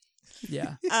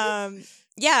 Yeah.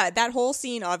 Yeah, that whole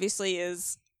scene obviously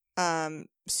is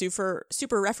super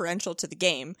referential to the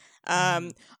game.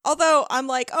 Although I'm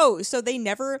like, oh, so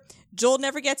Joel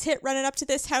never gets hit running up to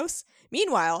this house.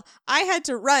 Meanwhile, I had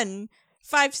to run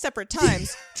 5 separate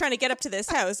times trying to get up to this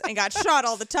house and got shot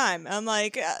all the time. I'm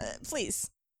like, please.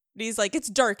 But he's like, it's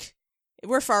dark.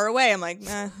 We're far away. I'm like,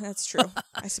 that's true,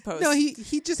 I suppose. No,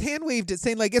 he just hand waved it,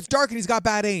 saying like it's dark and he's got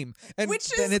bad aim. And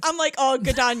which is, I'm like, oh,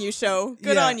 good on you, show.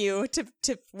 Good on you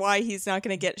to why he's not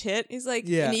going to get hit. He's like,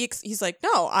 and he's like,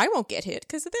 no, I won't get hit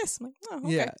because of this. I'm like, oh,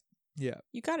 okay. Yeah.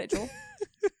 You got it, Joel.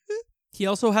 He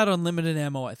also had unlimited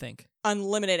ammo, I think.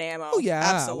 Unlimited ammo. Oh yeah,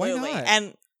 absolutely. Why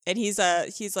not? And he's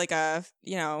like a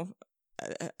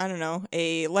I don't know,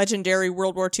 a legendary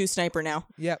World War II sniper now.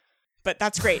 Yep. But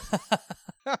that's great.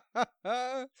 But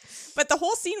the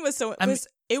whole scene was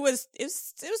it was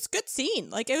a good scene.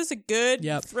 Like it was a good,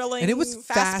 thrilling, and it was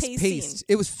fast paced. Scene.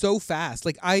 It was so fast.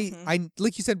 Like I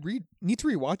like you said, need to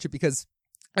rewatch it because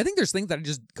I think there's things that I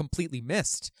just completely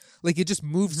missed. Like it just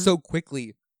moved so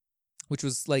quickly, which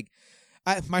was like.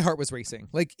 My heart was racing.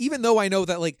 Like, even though I know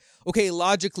that, like, okay,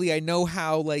 logically, I know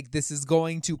how, like, this is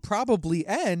going to probably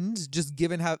end, just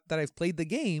given how that I've played the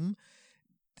game.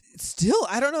 Still,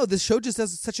 I don't know. This show just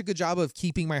does such a good job of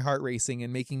keeping my heart racing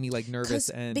and making me, like, nervous.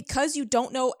 Because you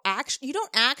don't know, you don't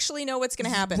actually know what's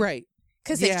going to happen. Right.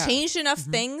 Because they've changed enough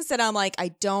things that I'm like, I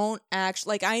don't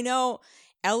actually, like, I know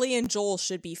Ellie and Joel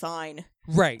should be fine.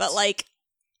 Right. But, like,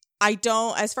 I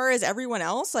don't, as far as everyone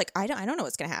else, like, I don't know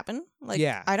what's going to happen. Like,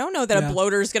 I don't know that a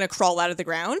bloater is going to crawl out of the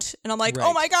ground. And I'm like,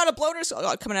 oh my God, a bloater's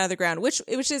coming out of the ground, which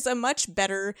is a much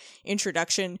better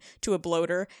introduction to a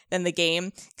bloater than the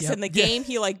game. Because in the game,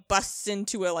 he, like, busts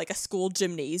into a school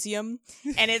gymnasium.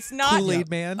 And it's not.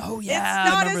 Kool-Aid Man. Oh, yeah.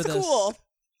 It's not as cool.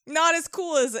 Not as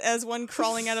cool as one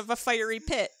crawling out of a fiery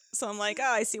pit. So I'm like, oh,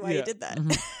 I see why you did that.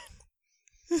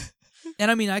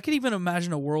 And I mean, I could even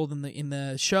imagine a world in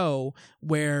the show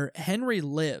where Henry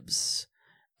lives,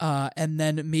 and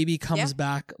then maybe comes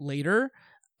back later.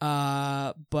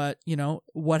 But you know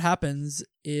what happens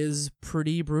is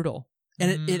pretty brutal,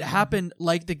 and it happened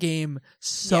like the game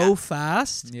so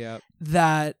fast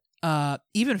that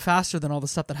even faster than all the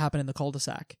stuff that happened in the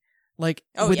cul-de-sac. Like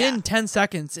within 10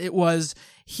 seconds, it was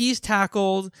he's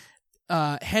tackled.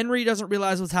 Henry doesn't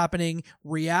realize what's happening,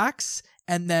 reacts.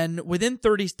 And then within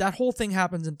 30, that whole thing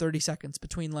happens in 30 seconds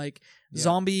between like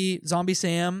zombie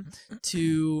Sam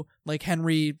to like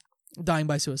Henry dying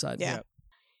by suicide. Yeah.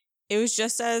 It was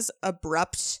just as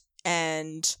abrupt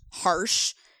and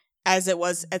harsh as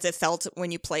it felt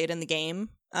when you play it in the game.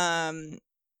 And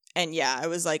yeah, I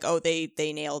was like, oh, they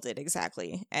nailed it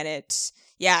exactly. And it's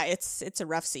a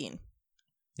rough scene.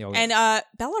 And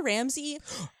Bella Ramsey,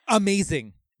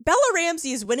 amazing. Bella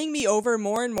Ramsey is winning me over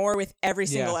more and more with every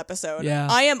single episode. Yeah.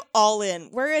 I am all in.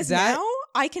 Whereas now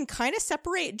I can kind of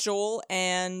separate Joel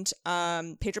and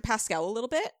Pedro Pascal a little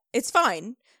bit. It's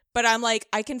fine, but I'm like,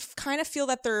 I can kind of feel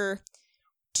that they're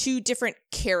two different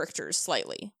characters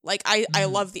slightly. Like I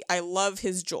love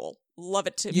his Joel. Love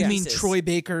it to You pieces. mean Troy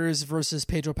Baker's versus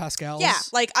Pedro Pascal's? Yeah,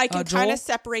 like I can kind Joel? of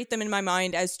separate them in my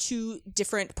mind as two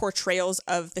different portrayals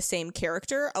of the same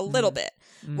character a little bit.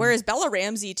 Whereas Bella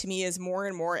Ramsey to me is more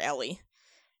and more Ellie.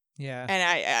 Yeah.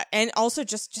 And and also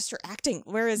just her acting.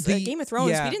 Whereas Game of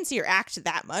Thrones, we didn't see her act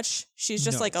that much. She's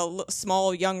just like a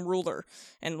small young ruler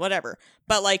and whatever.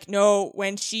 But like no,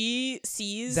 when she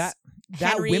sees that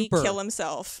Henry whimper, kill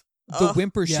himself, the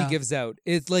whimper she gives out,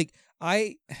 it's like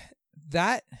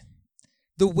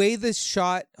the way the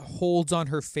shot holds on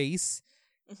her face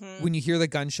when you hear the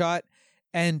gunshot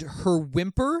and her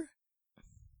whimper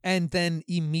and then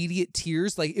immediate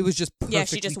tears, like it was just perfectly yeah,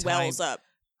 she just wells timed. up.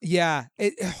 Yeah.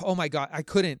 Oh my God. I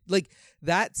couldn't. Like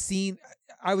that scene,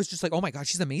 I was just like, oh my God,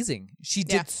 she's amazing. She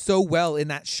did so well in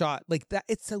that shot. Like that,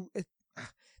 it's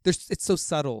so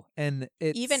subtle. And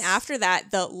it's, even after that,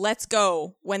 the let's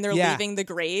go when they're leaving the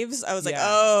graves, I was like,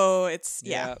 oh, it's,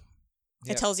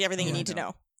 it tells you everything you need to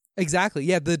know. Exactly.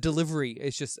 Yeah. The delivery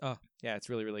is just, it's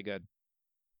really, really good.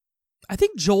 I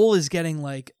think Joel is getting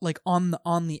like on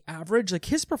the average, like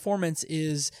his performance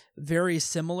is very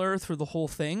similar through the whole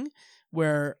thing,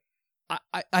 where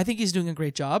I think he's doing a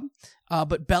great job.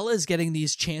 But Bella is getting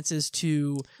these chances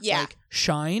to like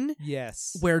shine.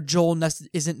 Yes. Where Joel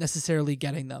isn't necessarily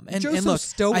getting them. And Joel's look, so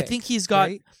stoic, I think he's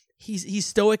got he's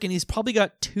stoic, and he's probably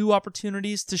got 2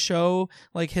 opportunities to show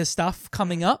like his stuff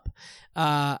coming up.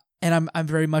 And I'm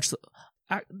very much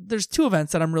there's 2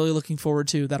 events that I'm really looking forward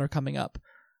to that are coming up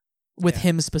with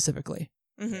him specifically.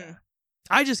 Mm-hmm.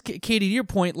 I just, Katie, to your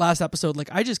point last episode, like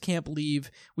I just can't believe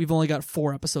we've only got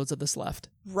 4 episodes of this left.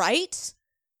 Right?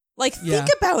 Like, think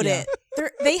about it.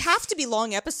 They have to be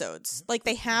long episodes. Like,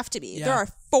 they have to be. Yeah. There are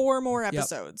 4 more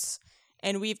episodes,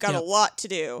 and we've got a lot to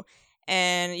do.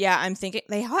 And yeah, I'm thinking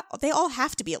they all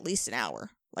have to be at least an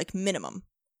hour, like minimum.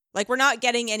 Like, we're not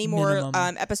getting any more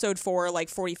episode 4 like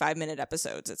 45-minute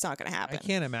episodes. It's not going to happen. I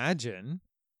can't imagine.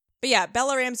 But yeah,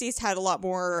 Bella Ramsey's had a lot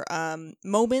more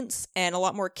moments and a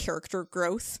lot more character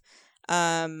growth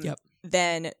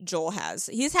than Joel has.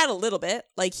 He's had a little bit.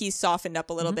 Like, he's softened up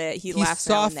a little bit. He's laughs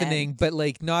softening, but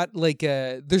like not like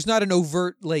there's not an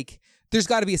overt, like, there's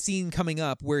got to be a scene coming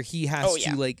up where he has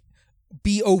to like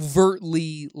be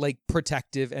overtly like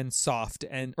protective and soft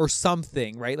and or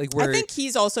something, right? Like, where I think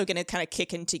he's also going to kind of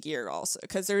kick into gear also,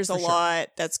 because there's a lot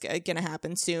that's going to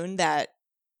happen soon that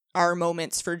are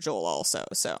moments for Joel also.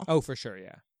 So for sure,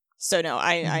 yeah. So no,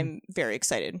 I'm very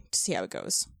excited to see how it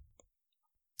goes.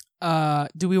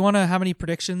 Do we want to have any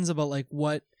predictions about like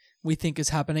what we think is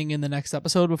happening in the next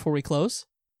episode before we close?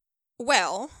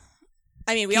 Well,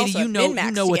 I mean, we Katie, also you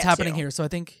know what's happening to. here, so I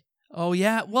think. Oh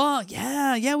yeah, well,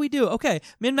 yeah, we do. Okay,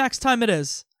 min-max time it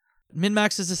is.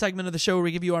 Min-max is a segment of the show where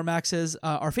we give you our maxes,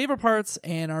 our favorite parts,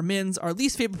 and our mins, our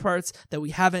least favorite parts that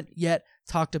we haven't yet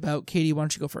talked about. Katie, why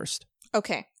don't you go first?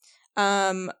 Okay.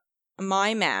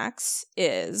 My max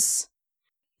is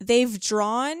they've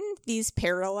drawn these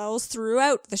parallels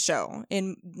throughout the show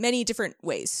in many different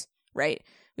ways, right?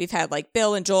 We've had like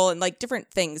Bill and Joel and like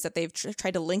different things that they've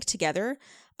tried to link together.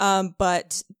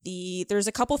 But there's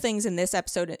a couple things in this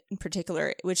episode in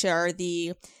particular, which are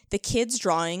the kids'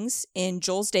 drawings in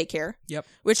Joel's daycare,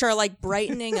 which are like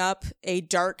brightening up a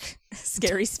dark,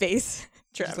 scary space.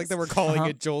 Just like they were calling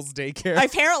it Joel's daycare.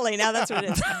 Apparently, now that's what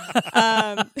it is.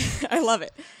 I love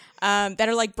it. That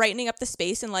are like brightening up the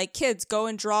space and like, kids, go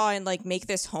and draw and like make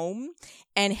this home.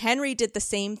 And Henry did the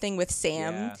same thing with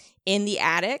Sam in the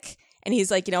attic. And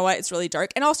he's like, you know what? It's really dark.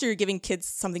 And also you're giving kids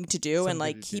something to do and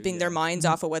like keeping their minds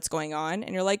off of what's going on.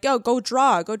 And you're like, go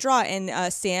draw.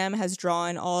 And Sam has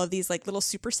drawn all of these like little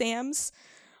Super Sams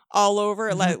all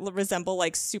over, like resemble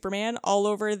like Superman, all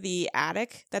over the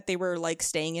attic that they were like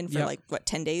staying in for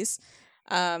 10 days.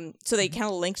 So they kind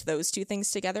of linked those 2 things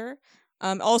together.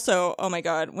 Also, oh my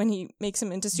God, when he makes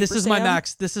him into Super Sam. This is my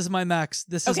max. This is my max.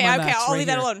 Okay, I'll leave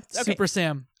that alone. Okay. Super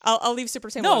Sam. I'll leave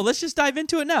Super Sam alone. alone. Let's just dive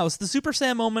into it now. It's the Super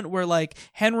Sam moment where like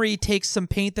Henry takes some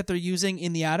paint that they're using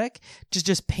in the attic to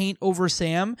just paint over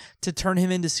Sam to turn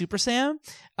him into Super Sam.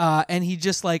 And he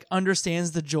just like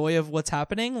understands the joy of what's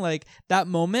happening. Like that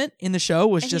moment in the show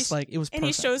was just like, it was perfect. And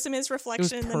he shows him his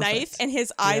reflection in the knife and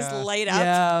his eyes light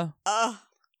up. Yeah.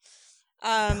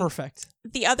 Perfect.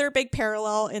 The other big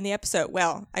parallel in the episode,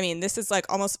 well, I mean, this is like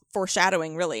almost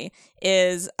foreshadowing, really,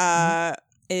 is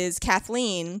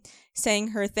Kathleen saying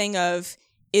her thing of,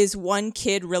 is one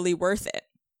kid really worth it?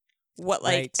 What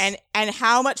like and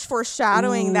how much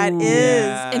foreshadowing that is.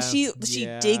 Yeah, and she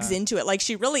digs into it. Like,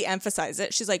 she really emphasizes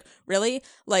it. She's like, really?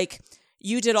 Like,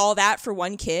 you did all that for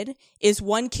one kid? Is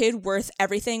one kid worth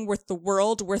everything, worth the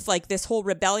world, worth like this whole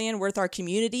rebellion, worth our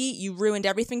community? You ruined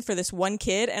everything for this one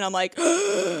kid? And I'm like,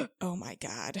 oh my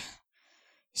God.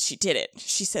 She did it.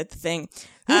 She said the thing.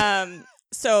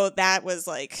 So that was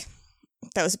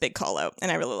a big call out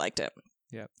and I really liked it.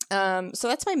 Yeah. So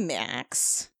that's my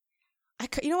max.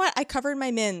 You know what? I covered my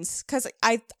mins because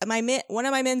one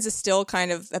of my mins is still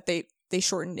kind of that they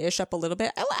shortened ish up a little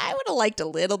bit. I would have liked a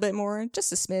little bit more,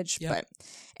 just a smidge. Yep. But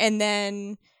and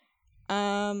then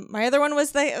my other one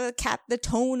was the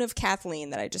tone of Kathleen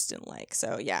that I just didn't like.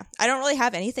 So yeah, I don't really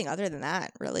have anything other than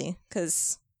that really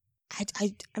because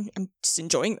I'm just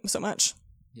enjoying them so much.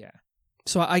 Yeah.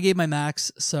 So I gave my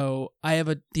max. So I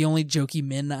have the only jokey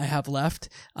min I have left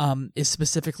is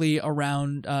specifically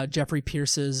around Jeffrey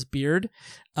Pierce's beard.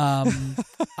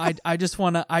 I just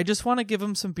wanna give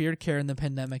him some beard care in the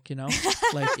pandemic. You know,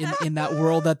 like in that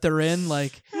world that they're in.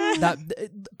 Like that,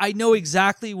 I know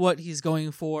exactly what he's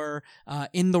going for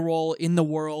in the role in the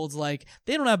world. Like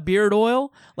they don't have beard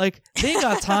oil. Like they ain't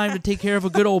got time to take care of a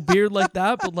good old beard like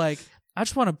that. But like, I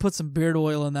just want to put some beard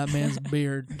oil in that man's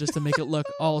beard just to make it look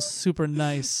all super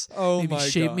nice. Oh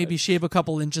Maybe shave a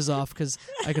couple inches off because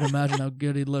I can imagine how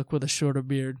good he'd look with a shorter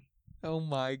beard. Oh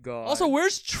my God. Also,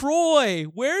 where's Troy?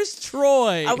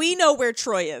 We know where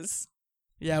Troy is.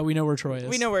 Yeah, we know where Troy is.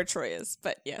 We know where Troy is,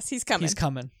 but yes, he's coming. He's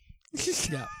coming.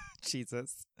 Yeah.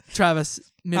 Jesus. Travis,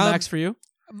 min-max for you?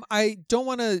 I don't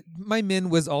want to... My min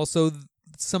was also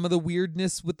some of the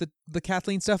weirdness with the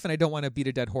Kathleen stuff, and I don't want to beat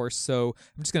a dead horse, so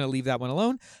I'm just going to leave that one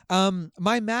alone.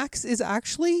 My max is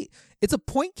actually, it's a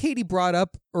point Katie brought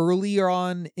up earlier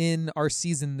on in our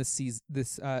season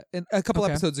a couple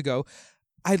episodes ago.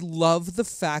 I love the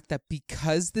fact that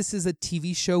because this is a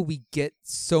TV show, we get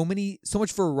so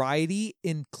much variety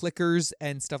in clickers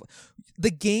and stuff.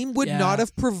 The game would not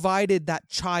have provided that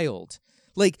child.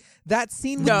 Like, that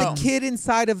scene with the kid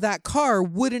inside of that car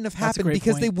wouldn't have happened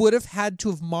because they would have had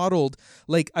to have modeled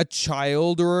like a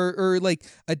child or like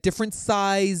a different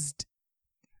sized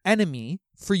enemy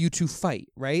for you to fight,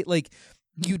 right? Like,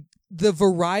 the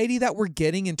variety that we're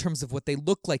getting in terms of what they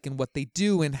look like and what they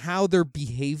do and how they're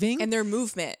behaving. And their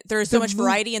movement. There's so much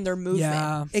variety in their movement.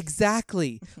 Yeah.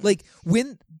 Exactly. Like,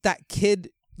 when that kid,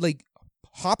 like,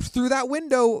 hopped through that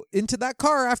window into that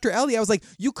car after Ellie, I was like,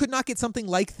 you could not get something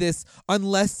like this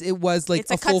unless it was, like,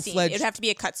 it's a full-fledged... It'd have to be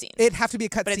a cutscene. It'd have to be a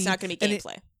cutscene. But it's not going to be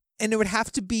gameplay. And it would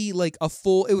have to be, like,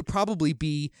 it would probably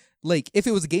be... Like, if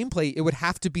it was a gameplay, it would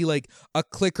have to be like a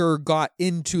clicker got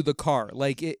into the car.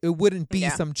 Like, it wouldn't be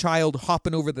some child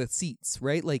hopping over the seats,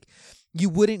 right? Like, you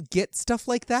wouldn't get stuff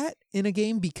like that in a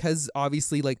game because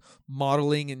obviously, like,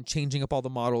 modeling and changing up all the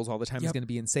models all the time is going to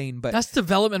be insane. But that's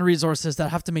development resources that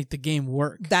have to make the game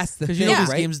work. That's the thing, because these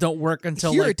right? games don't work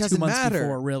until Here, like 2 months matter.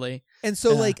 before, really. And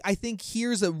so, like, I think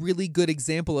here's a really good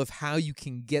example of how you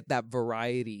can get that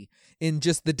variety in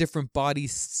just the different body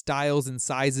styles and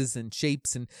sizes and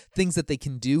shapes and things that they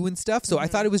can do and stuff. So I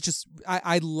thought it was just,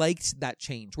 I liked that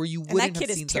change where you wouldn't have seen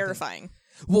that kid is terrifying.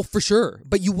 Well, for sure.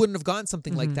 But you wouldn't have gotten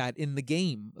something like that in the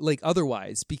game, like,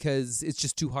 otherwise, because it's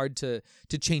just too hard to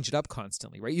change it up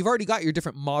constantly, right? You've already got your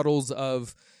different models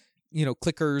of, you know,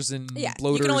 clickers and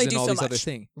bloaters and all these other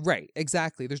things. Right,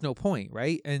 exactly. There's no point,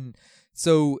 right? And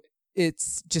so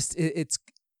it's just, it's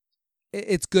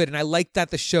good. And I like that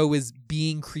the show is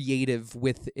being creative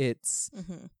with its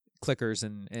clickers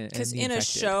and because in a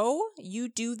show, you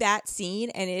do that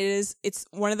scene and it's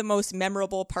one of the most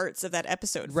memorable parts of that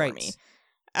episode for me.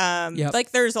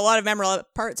 Like, there's a lot of memorable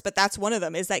parts, but that's one of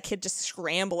them, is that kid just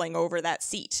scrambling over that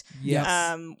seat.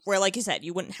 Where, like you said,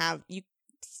 you wouldn't have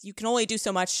you can only do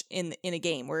so much in a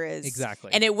game, whereas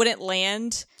and it wouldn't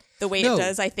land the way it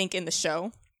does, I think, in the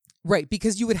show. Right,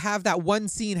 because you would have that one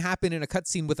scene happen in a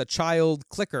cutscene with a child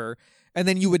clicker, and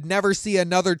then you would never see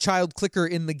another child clicker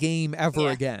in the game ever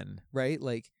again, right?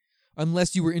 Like,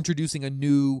 unless you were introducing a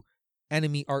new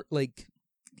enemy art like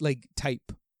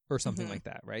type or something like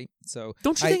that, right? So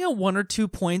don't you think at 1 or 2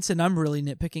 points, and I'm really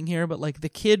nitpicking here, but like the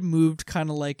kid moved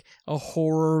kind of like a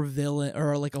horror villain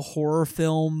or like a horror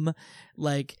film,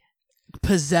 like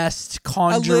possessed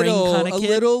conjuring kind of kid.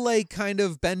 A little like kind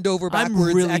of bend over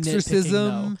backwards really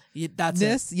exorcism. That's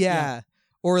it. Yeah.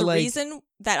 Or the like, reason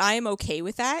that I am okay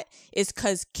with that is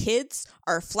because kids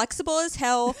are flexible as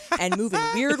hell and move in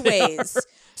weird ways.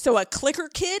 So a clicker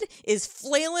kid is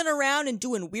flailing around and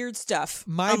doing weird stuff.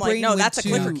 I'm like, no, that's a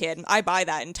clicker kid. I buy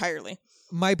that entirely.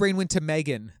 My brain went to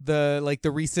Megan, the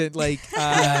recent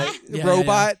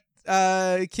robot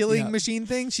killing machine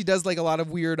thing. She does like a lot of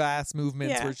weird ass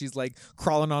movements where she's like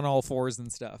crawling on all fours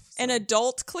and stuff. So. An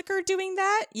adult clicker doing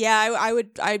that? Yeah,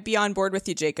 I'd be on board with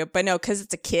you, Jacob. But no, because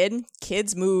it's a kid.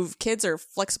 Kids move. Kids are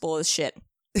flexible as shit.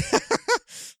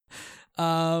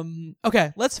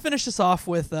 Okay, let's finish this off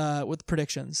with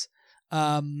predictions.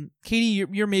 Katie,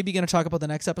 you're maybe going to talk about the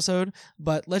next episode,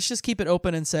 but let's just keep it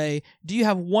open and say, do you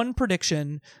have one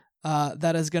prediction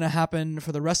that is going to happen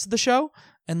for the rest of the show?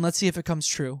 And let's see if it comes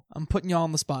true. I'm putting you all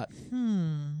on the spot.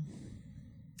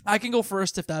 I can go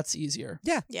first if that's easier.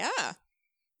 Yeah.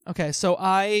 Okay, so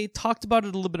I talked about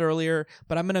it a little bit earlier,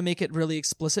 but I'm going to make it really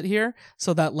explicit here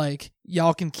so that like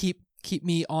y'all can keep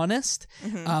me honest.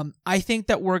 I think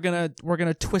that we're gonna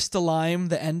twist a lime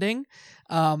the ending,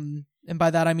 and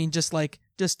by that I mean just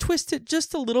twist it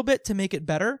just a little bit to make it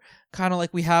better, kind of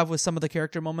like we have with some of the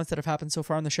character moments that have happened so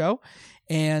far in the show.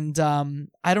 And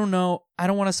I don't know, I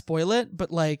don't want to spoil it,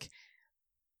 but like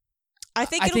I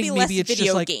think it'll be less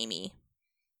video gamey.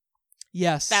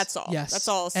 Yes, that's all. Yes, that's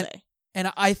all I'll say.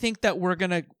 And I think that we're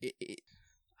gonna.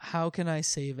 How can I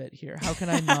save it here? How can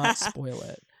I not spoil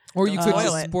it? Or you could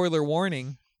just spoiler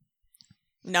warning.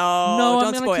 No,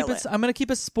 don't spoil it. I'm gonna keep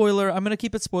it spoiler. I'm gonna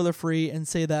keep it spoiler free and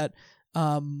say that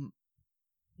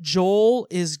Joel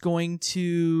is going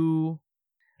to.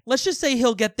 Let's just say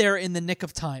he'll get there in the nick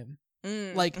of time,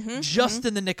 in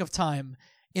the nick of time,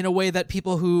 in a way that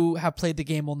people who have played the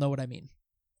game will know what I mean.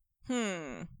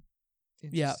 Interesting.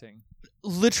 Yeah,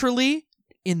 literally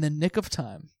in the nick of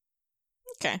time.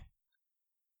 Okay.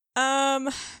 I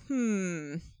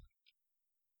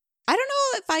don't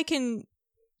know if I can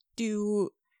do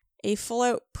a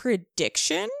full-out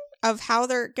prediction. of how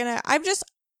they're gonna.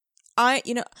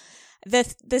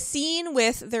 The scene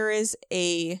with there is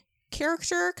a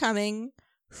character coming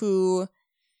who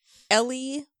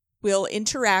Ellie will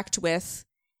interact with,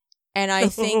 and I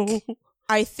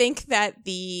think that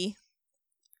the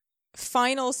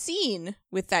final scene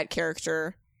with that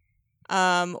character,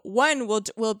 one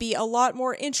will be a lot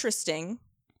more interesting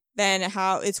than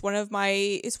how it's one of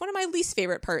my least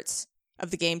favorite parts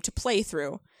of the game to play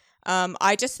through.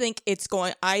 I just think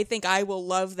I think I will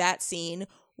love that scene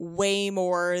way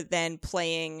more than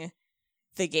playing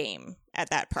the game at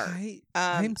that part.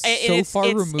 I'm so far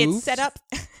removed. It's set up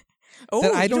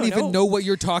that I don't even know what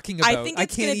you're talking about. I think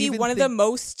it's going to be one of the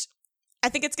most. I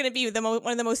think it's going to be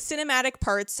one of the most cinematic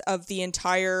parts of the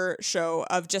entire show,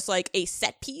 of just like a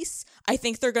set piece. I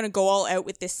think they're going to go all out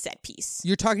with this set piece.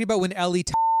 You're talking about when Ellie.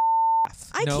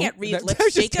 I can't read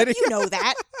lips, Jacob. You know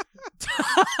that.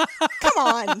 Come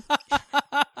on.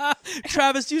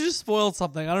 Travis, you just spoiled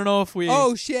something. I don't know if we...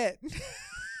 Oh, shit.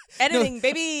 Editing,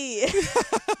 baby.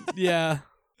 Yeah.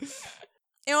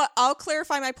 You know what? I'll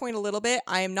clarify my point a little bit.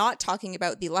 I am not talking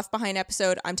about the Left Behind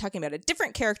episode. I'm talking about a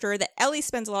different character that Ellie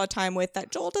spends a lot of time with,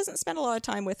 that Joel doesn't spend a lot of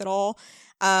time with at all.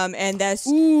 And there's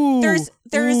a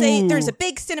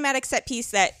big cinematic set piece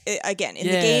that, again, in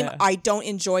the game, I don't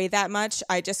enjoy that much.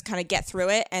 I just kind of get through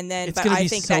it, and then I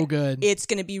think that it's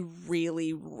going to be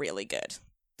really, really good.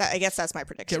 I guess that's my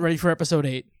prediction. Get ready for episode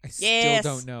 8. I still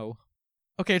don't know.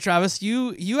 Okay, Travis,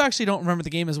 you actually don't remember the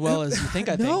game as well as you think.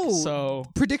 I think so.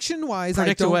 Prediction wise,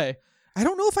 predict away. I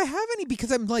don't know if I have any,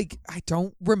 because I'm like, I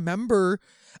don't remember.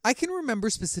 I can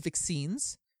remember specific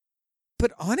scenes,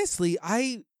 but honestly,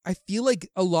 I feel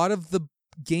like a lot of the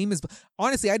game is.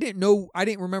 Honestly, I didn't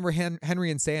remember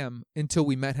Henry and Sam until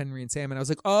we met Henry and Sam, and I was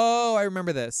like, oh, I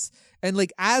remember this. And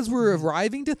like as we're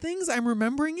arriving to things, I'm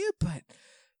remembering it, but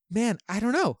man, I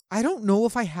don't know. I don't know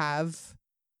if I have.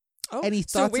 Any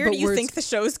thoughts? So where do you think the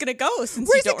show's gonna go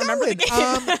since you don't remember the game?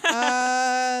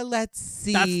 Let's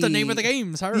see. That's the name of the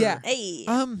game, sorry. Yeah. Hey.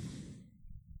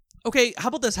 Okay, how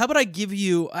about this? How about I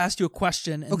ask you a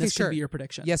question, and this can be your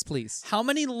prediction? Yes, please. How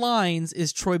many lines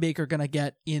is Troy Baker gonna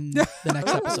get in the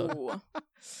next episode?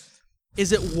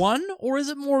 Is it 1, or is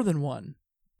it more than 1?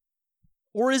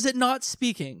 Or is it not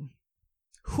speaking?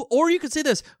 Or you could say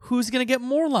this: who's gonna get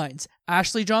more lines,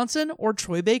 Ashley Johnson or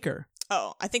Troy Baker?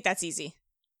 Oh, I think that's easy.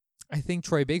 I think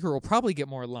Troy Baker will probably get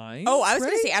more lines. Oh, I was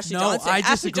going to say Ashley Johnson. I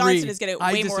disagree. Ashley Johnson is going to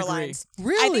get way more lines.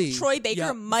 Really? I think Troy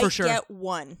Baker might get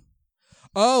 1.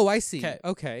 Oh, I see.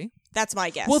 Okay. That's my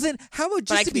guess. Well, then, how about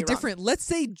just to be different? Let's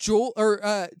say Joel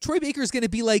or Troy Baker is going to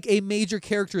be like a major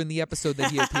character in the episode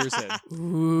that he appears in.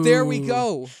 Ooh. There we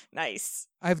go. Nice.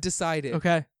 I've decided.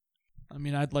 Okay. I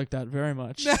mean, I'd like that very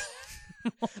much.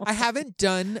 I haven't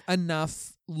done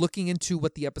enough looking into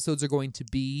what the episodes are going to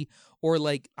be, or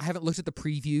like I haven't looked at the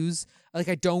previews. Like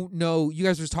I don't know. You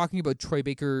guys were talking about Troy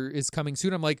Baker is coming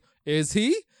soon. I'm like, is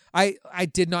he? I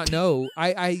did not know.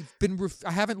 I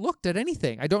haven't looked at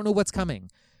anything. I don't know what's coming,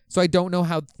 so I don't know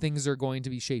how things are going to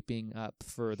be shaping up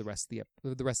for the rest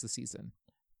of the season.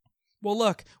 Well,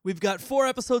 look, we've got 4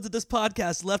 episodes of this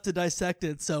podcast left to dissect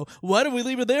it, so why don't we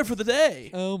leave it there for the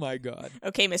day? Oh my god.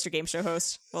 Okay, Mr. Game Show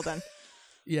host. Well done.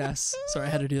 Yes. Sorry, I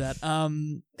had to do that.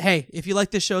 Hey, if you like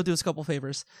this show, do us a couple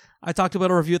favors. I talked about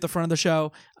a review at the front of the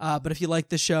show, but if you like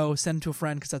this show, send it to a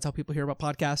friend, because that's how people hear about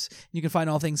podcasts. You can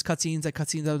find all things Cutscenes at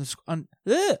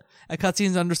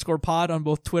cutscenes_pod on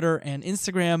both Twitter and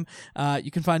Instagram.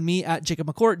 You can find me at Jacob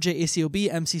McCourt,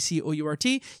 JACOB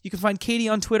MCCOURT. You can find Katie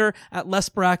on Twitter at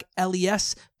Lesperak,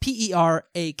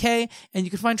 LESPERAK, and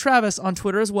you can find Travis on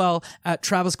Twitter as well at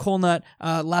Travis Colnut,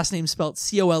 last name spelled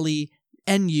COLENUTT.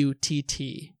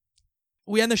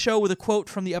 We end the show with a quote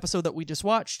from the episode that we just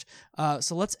watched.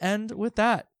 So let's end with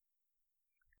that.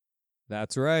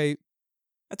 That's right.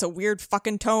 That's a weird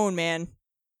fucking tone, man.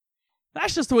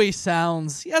 That's just the way he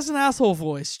sounds. He has an asshole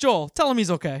voice. Joel, tell him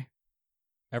he's okay.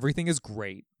 Everything is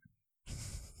great.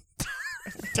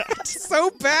 So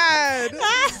bad.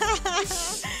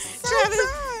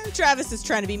 Travis is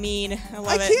trying to be mean. I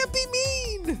love it. I can't be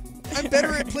mean. I'm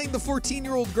better at playing the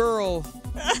 14-year-old girl.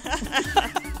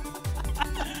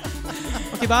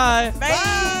 Okay, bye.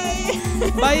 Bye.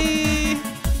 Bye.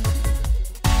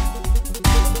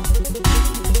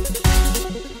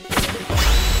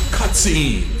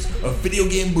 Cutscenes, a video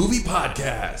game movie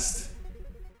podcast.